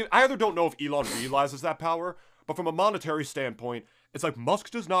 I either don't know if Elon realizes that power, but from a monetary standpoint, it's like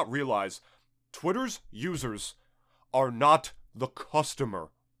Musk does not realize Twitter's users are not the customer.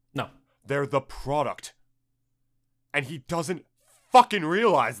 No. They're the product. And he doesn't fucking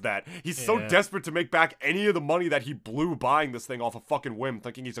realize that. He's so desperate to make back any of the money that he blew buying this thing off a fucking whim,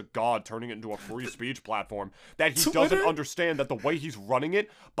 thinking he's a god, turning it into a free speech platform, that he doesn't understand that the way he's running it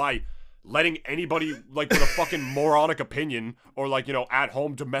by letting anybody, like, with a fucking moronic opinion, or, like,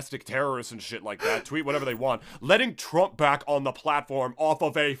 at-home domestic terrorists and shit like that, tweet whatever they want, letting Trump back on the platform off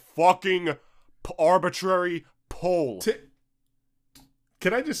of a fucking arbitrary poll.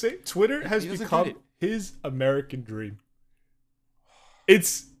 Can I just say, Twitter has become his American dream.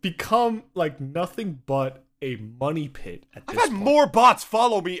 It's become like nothing but a money pit at this point. I've had more bots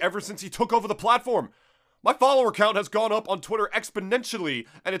follow me ever since he took over the platform. My follower count has gone up on Twitter exponentially,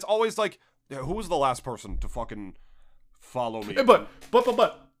 and it's always like, who was the last person to fucking follow me?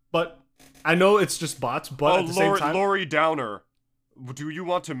 But I know it's just bots, but at the same time, Lori Downer, do you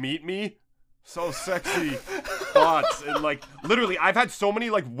want to meet me? So sexy. Bots. And like, literally, I've had so many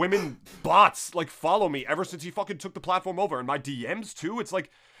like women bots like follow me ever since he fucking took the platform over. And my DMs too. It's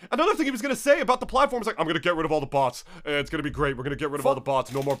like, another thing he was gonna say about the platform is like, I'm gonna get rid of all the bots. It's gonna be great. We're gonna get rid of all the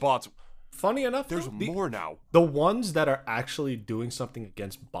bots. No more bots. Funny enough, there's more now. The ones that are actually doing something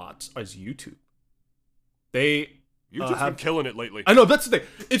against bots is YouTube. YouTube's been killing it lately. I know, that's the thing.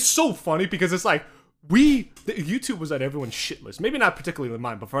 It's so funny because it's like, YouTube was at everyone's shit list. Maybe not particularly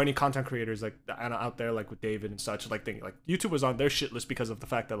mine, but for any content creators like out there, like with David and such, like YouTube was on their shit list because of the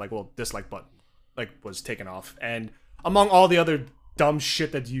fact that like, well, dislike button like was taken off, and among all the other dumb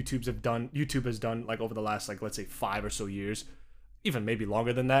shit that YouTube has done like over the last like, let's say 5 or so years, even maybe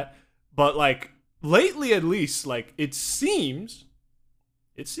longer than that. But like lately, at least, like it seems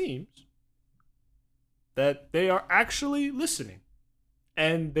that they are actually listening,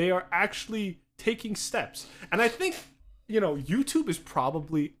 and they are actually taking steps. And I think, YouTube is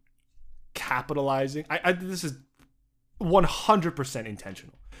probably capitalizing. This is 100%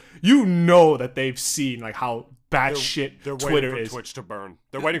 intentional. That they've seen like how bad shit Twitter is. They're waiting for Twitch to burn.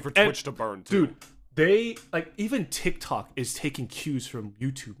 They're waiting for Twitch to burn too. Dude, they like, even TikTok is taking cues from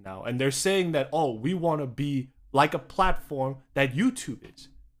YouTube now, and they're saying that, oh, we want to be like a platform that YouTube is.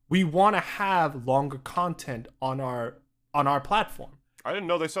 We want to have longer content on our platform. I didn't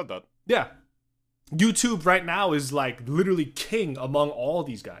know they said that. Yeah. YouTube right now is like literally king among all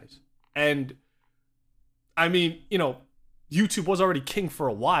these guys. And I mean, YouTube was already king for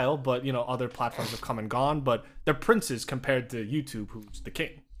a while, but other platforms have come and gone, but they're princes compared to YouTube, who's the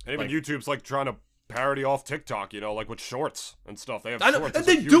king. And even YouTube's like trying to parody off TikTok, like with shorts and stuff. They have shorts. And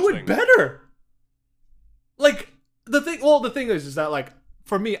they do it better. Like the thing is that like,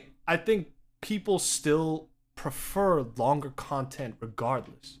 for me, I think people still prefer longer content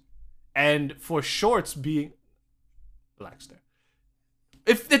regardless. And for shorts being... Relax there.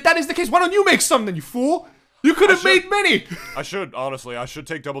 If that is the case, why don't you make some then, you fool? You could have made many. I should, honestly. I should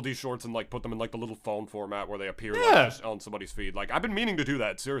take Double D shorts and, like, put them in, like, the little phone format where they appear like, just on somebody's feed. Like, I've been meaning to do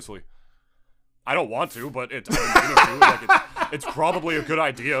that, seriously. I don't want to, but I've been meaning to. Like, it's probably a good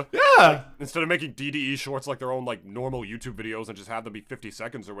idea. Yeah. Like, instead of making DDE shorts like their own, like, normal YouTube videos and just have them be 50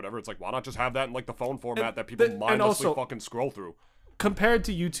 seconds or whatever, it's like, why not just have that in, like, the phone format that people mindlessly fucking scroll through? Compared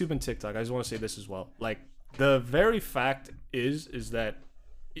to YouTube and TikTok, I just want to say this as well. Like, the very fact is that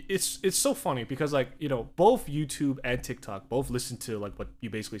it's so funny because, like, you know, both YouTube and TikTok both listen to, like, what you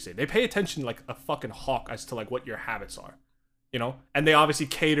basically say. They pay attention like a fucking hawk as to, like, what your habits are, you know? And they obviously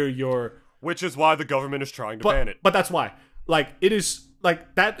cater your... Which is why the government is trying to ban it. But that's why. Like, it is...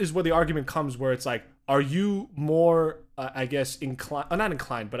 Like, that is where the argument comes where it's like, are you more, I guess, inclined... not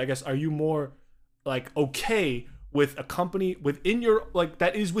inclined, but I guess, are you more, like, okay with a company within your... Like,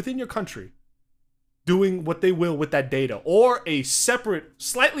 that is within your country doing what they will with that data, or a separate,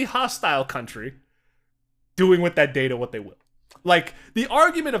 slightly hostile country doing with that data what they will. Like, the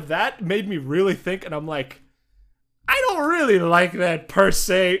argument of that made me really think, and I'm like, I don't really like that per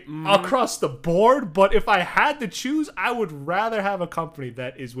se across the board, but if I had to choose, I would rather have a company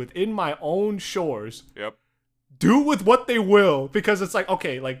that is within my own shores. Yep. Do with what they will, because it's like,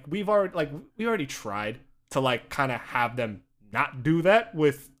 okay, like we already tried to, like, kind of have them not do that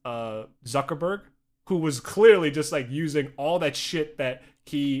with Zuckerberg, who was clearly just, like, using all that shit that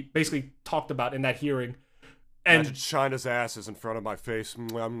he basically talked about in that hearing. And imagine China's ass is in front of my face.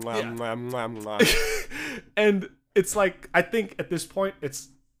 Mwah, mwah, mwah, mwah, mwah. And it's like, I think at this point, it's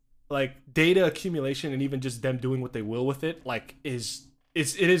like data accumulation and even just them doing what they will with it, like, it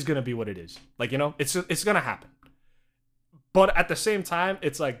is gonna be what it is. Like, you know, it's gonna happen. But at the same time,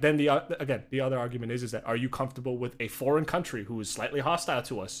 it's like, then the other argument is that, are you comfortable with a foreign country who is slightly hostile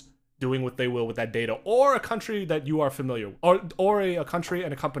to us doing what they will with that data, or a country that you are familiar with, or a country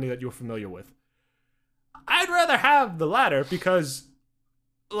and a company that you're familiar with? I'd rather have the latter because,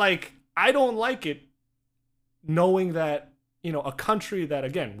 like, I don't like it knowing that, you know, a country that,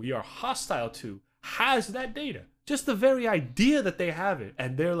 again, we are hostile to has that data. Just the very idea that they have it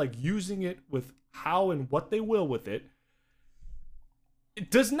and they're, like, using it with how and what they will with it,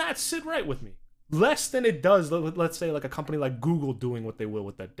 it does not sit right with me. Less than it does, let's say, like a company like Google doing what they will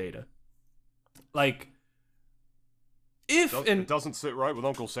with that data. Like, it doesn't sit right with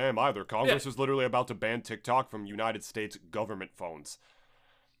Uncle Sam either. Congress is literally about to ban TikTok from United States government phones.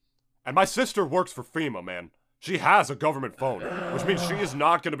 And my sister works for FEMA, man. She has a government phone, which means she is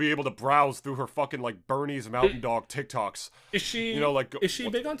not going to be able to browse through her fucking, like, Bernie's Mountain Dog TikToks. Is she, you know, like, is she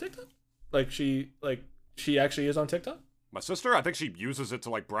big on TikTok? She actually is on TikTok? My sister, I think she uses it to,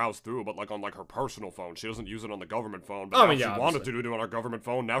 like, browse through, but, like, on, like, her personal phone. She doesn't use it on the government phone. But if she wanted to do it on her government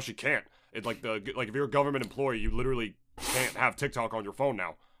phone, now she can't. It, like, if you're a government employee, you literally can't have TikTok on your phone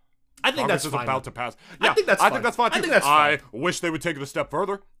now. I think Congress that's fine. is about to pass. Yeah, I think that's fine. too. I wish they would take it a step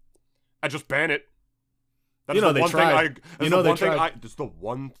further and just ban it. That is they tried. This is the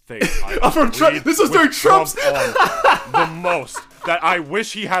one thing I this was during Trump's the most that I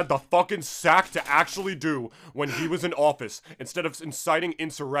wish he had the fucking sack to actually do when he was in office, instead of inciting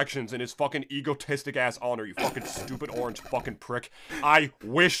insurrections in his fucking egotistic ass honor, you fucking stupid orange fucking prick. I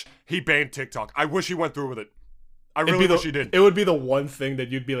wish he banned TikTok. I wish he went through with it. I really wish he did. It would be the one thing that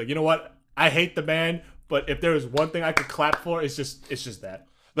you'd be like, you know what? I hate the ban, but if there was one thing I could clap for, it's just that.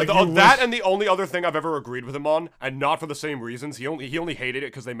 Like, and the only other thing I've ever agreed with him on, and not for the same reasons, he only hated it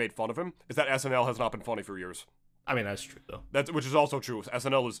because they made fun of him, is that SNL has not been funny for years. I mean, that's true, though. Which is also true.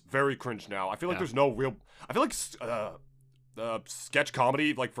 SNL is very cringe now. I feel like there's no real... I feel like sketch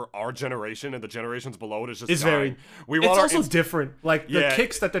comedy, like, for our generation and the generations below it is just dying. It's also different. Like, the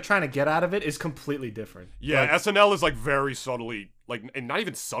kicks that they're trying to get out of it is completely different. Yeah, like, SNL is, like, very subtly, like, and not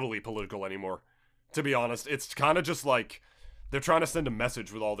even subtly political anymore, to be honest. It's kind of just, like... They're trying to send a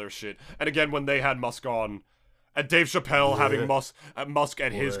message with all their shit. And again, when they had Musk on, and Dave Chappelle having Musk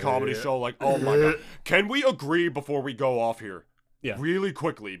at his comedy show, like, oh my god. Can we agree before we go off here? Yeah. Really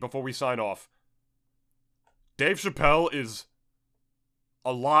quickly, before we sign off. Dave Chappelle is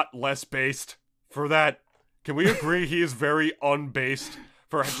a lot less based for that. Can we agree he is very unbased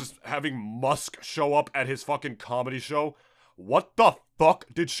for just having Musk show up at his fucking comedy show? What the fuck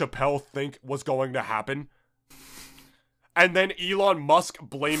did Chappelle think was going to happen? And then Elon Musk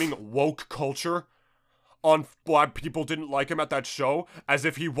blaming woke culture on why people didn't like him at that show, as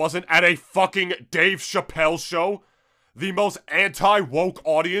if he wasn't at a fucking Dave Chappelle show, the most anti-woke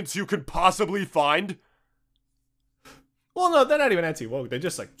audience you could possibly find. Well, no, they're not even anti-woke. They're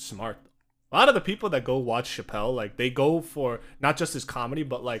just, like, smart. A lot of the people that go watch Chappelle, like, they go for not just his comedy,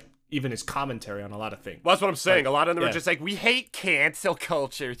 but, like, even his commentary on a lot of things. Well, that's what I'm saying. Like, a lot of them yeah. are just like, we hate cancel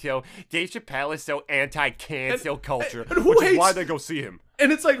culture. So Dave Chappelle is so anti-cancel culture, which is why they go see him.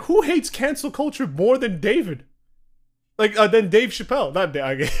 And it's like, who hates cancel culture more than David? Like, than Dave Chappelle. Not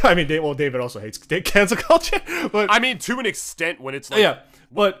I mean, David also hates cancel culture. But I mean, to an extent, when it's like... Yeah,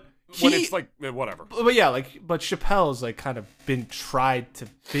 but... when it's like, whatever. But yeah, like, but Chappelle's, like, kind of been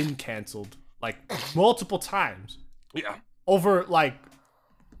canceled, like, multiple times. Yeah. Over, like,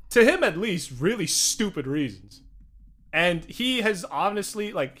 to him at least, really stupid reasons. And he has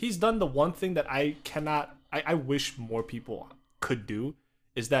honestly, like, he's done the one thing that I wish more people could do,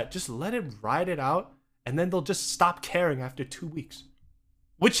 is that just let him ride it out, and then they'll just stop caring after 2 weeks.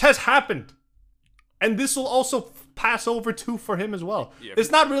 Which has happened. And this will also pass over too for him as well. Yeah,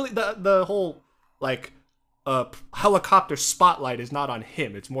 it's not really the whole, like, helicopter spotlight is not on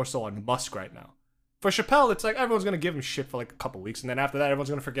him. It's more so on Musk right now. For Chappelle, it's like everyone's going to give him shit for like a couple weeks, and then after that, everyone's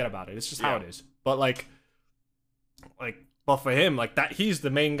going to forget about it. It's just how it is. But but for him, like, that, he's the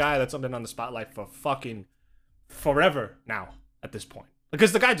main guy that's been on the spotlight for fucking forever now at this point.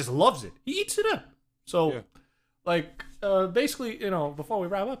 Because the guy just loves it. He eats it up. So, basically, you know, before we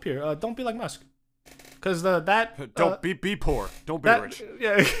wrap up here, don't be like Musk. Because don't be poor. Don't be rich.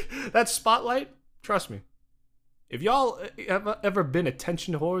 Yeah, that spotlight, trust me. If y'all ever been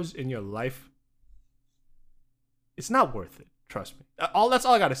attention whores in your life, it's not worth it. Trust me. That's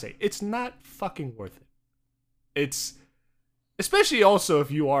all I gotta say. It's not fucking worth it. It's especially also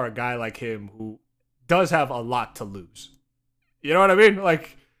if you are a guy like him who does have a lot to lose. You know what I mean?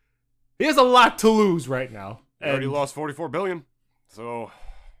 Like, he has a lot to lose right now. He already lost $44 billion. So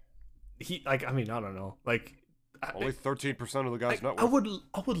he, like, I mean, I don't know. Like, only 13% of the guy's net I worth.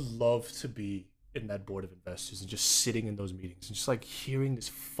 would love to be in that board of investors and just sitting in those meetings and just like hearing this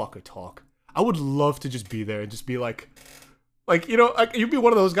fucker talk. I would love to just be there and just be like, you know, like, you'd be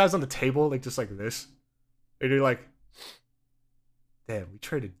one of those guys on the table, like, just like this. And you're like, damn, we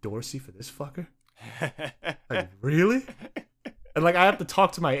traded Dorsey for this fucker? Like, really? And, like, I have to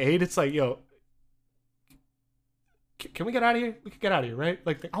talk to my aide. It's like, yo, can we get out of here? We can get out of here, right?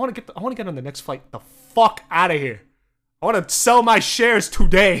 Like, I want to get on the next flight the fuck out of here. I want to sell my shares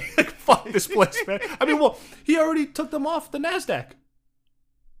today. Like, fuck this place, man. I mean, well, he already took them off the NASDAQ.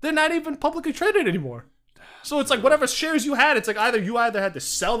 They're not even publicly traded anymore. So it's like whatever shares you had, it's like either you had to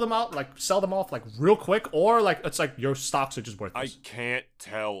sell them off like real quick, or like it's like your stocks are just worthless. I can't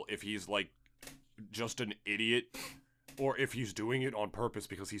tell if he's like just an idiot or if he's doing it on purpose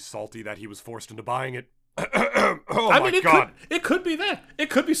because he's salty that he was forced into buying it. Oh my God. It could be that. It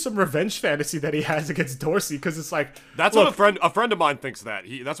could be some revenge fantasy that he has against Dorsey, because it's like, that's what a friend of mine thinks that.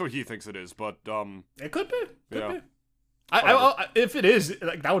 That's what he thinks it is, but it could be. Could yeah. be. If it is,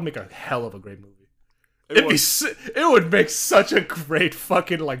 like, that would make a hell of a great movie. It would make such a great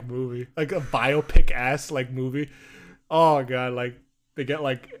fucking, like, movie, like a biopic ass, like, movie. Oh God, like, they get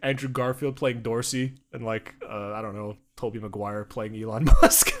like Andrew Garfield playing Dorsey and like I don't know, Tobey Maguire playing Elon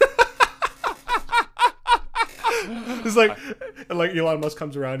Musk. It's like, and like Elon Musk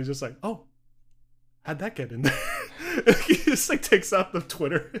comes around, he's just like, oh, how'd that get in there? He just like takes out the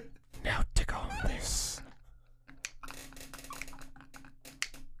Twitter. Now tick on this.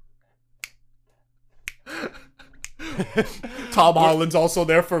 Tom Holland's also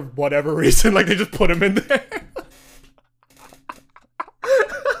there for whatever reason. Like, they just put him in there.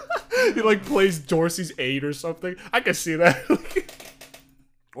 He like plays Dorsey's aide or something. I can see that.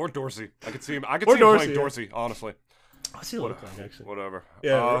 Or Dorsey. I could see him. I could see him playing Dorsey, honestly. What's he look like, actually? Whatever.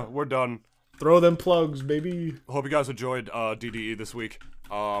 Yeah, we're done. Throw them plugs, baby. Hope you guys enjoyed DDE this week.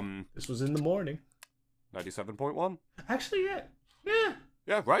 This was in the morning. 97.1. Actually, yeah.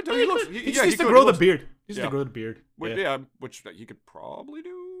 Yeah, right? Yeah, he needs to grow the beard. He needs to grow the beard. Which he could probably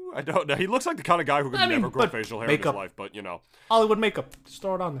do. I don't know. He looks like the kind of guy who could never grow facial hair in his life, but you know. Hollywood makeup. Just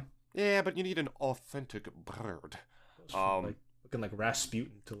throw it on there. Yeah, but you need an authentic beard. Like, looking like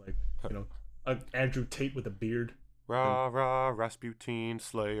Rasputin to, like, you know, Andrew Tate with a beard. Rah, rah, Rasputin,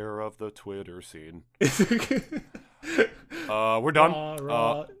 slayer of the Twitter scene. We're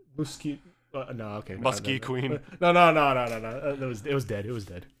done. Musky. No, okay. Musky Queen. No. It was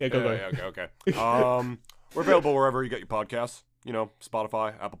dead. Yeah, go. Okay. We're available wherever you get your podcasts. You know,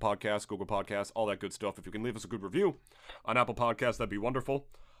 Spotify, Apple Podcasts, Google Podcasts, all that good stuff. If you can leave us a good review on Apple Podcasts, that'd be wonderful.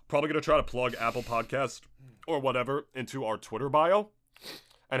 Probably going to try to plug Apple Podcasts or whatever into our Twitter bio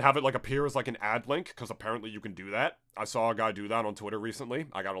and have it like appear as like an ad link, because apparently you can do that. I saw a guy do that on Twitter recently.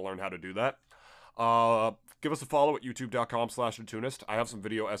 I got to learn how to do that. Give us a follow at youtube.com/Intunist. I have some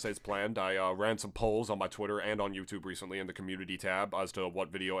video essays planned. I ran some polls on my Twitter and on YouTube recently in the community tab as to what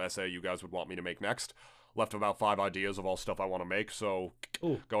video essay you guys would want me to make next. Left about 5 ideas of all stuff I want to make, so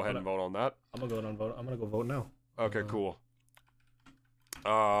go ahead and vote on that. I'm gonna go vote now. Okay, cool.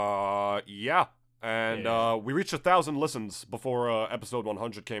 Yeah. And we reached 1,000 listens before episode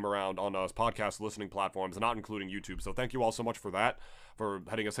 100 came around on podcast listening platforms, not including YouTube. So thank you all so much for that, for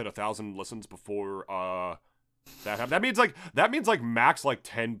letting us hit 1,000 listens before that happened. That means like max like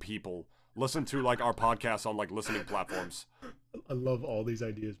 10 people listen to like our podcast on like listening platforms. I love all these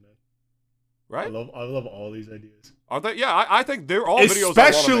ideas, man. Right? I love all these ideas. Aren't they? Yeah, I think they're all videos.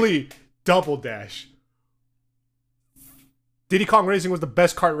 Especially Double Dash. Diddy Kong Racing was the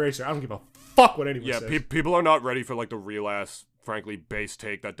best kart racer. I don't give a fuck what anyone says. Yeah, people are not ready for like the real ass, frankly, base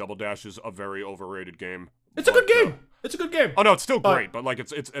take that Double Dash is a very overrated game. It's a good game. It's a good game. Oh no, it's still great, but like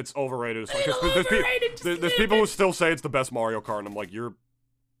it's overrated. There's people who still say it's the best Mario Kart, and I'm like, you're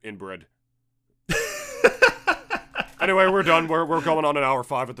inbred. Anyway, we're done. We're going on an hour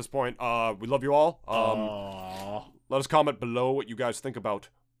 5 at this point. We love you all. Let us comment below what you guys think about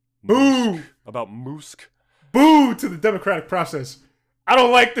Boo! About Moosk. Boo to the democratic process. I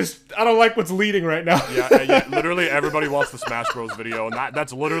don't like this. I don't like what's leading right now. yeah, literally everybody wants the Smash Bros video, and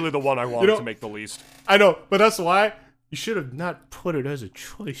that's literally the one I wanted to make the least. I know, but that's why you should have not put it as a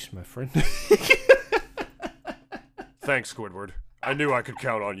choice, my friend. Thanks, Squidward. I knew I could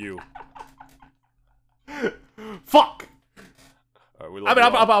count on you. Fuck. Right,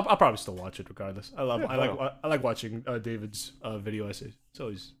 I'll probably still watch it regardless. I like watching David's video essays. It's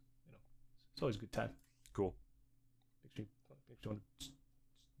always a good time. Cool. Makes you want to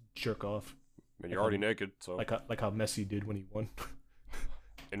jerk off. I mean, you're already naked, so like how Messi did when he won.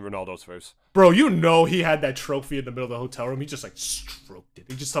 In Ronaldo's face. Bro, you know he had that trophy in the middle of the hotel room. He just like stroked it.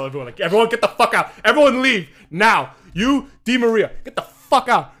 He just told everyone like, everyone get the fuck out. Everyone leave now. You, Di Maria, get the fuck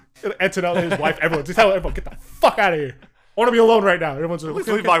out. Antonella, his wife, everyone, just tell everyone get the fuck out of here. I want to be alone right now. Everyone's like,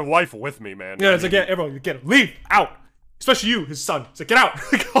 leave my wife with me, man. Yeah, it's like, yeah, everyone, get him. Leave out. Especially you, his son. It's like, get out.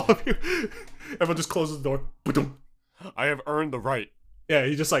 Like, all of you. Everyone just closes the door. Ba-dum. I have earned the right. Yeah,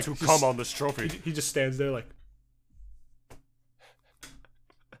 he just like to come on this trophy. He just stands there like.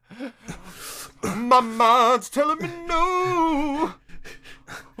 My mind's telling me no,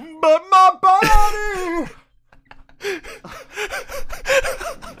 but my body.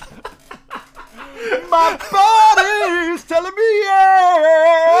 My body's telling me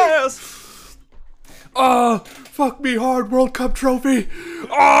yes. Fuck me hard, World Cup trophy.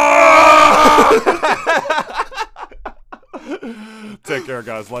 Take care,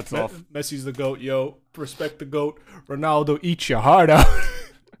 guys. Let's off. Messi's the GOAT, yo. Respect the GOAT. Ronaldo, eat your heart out.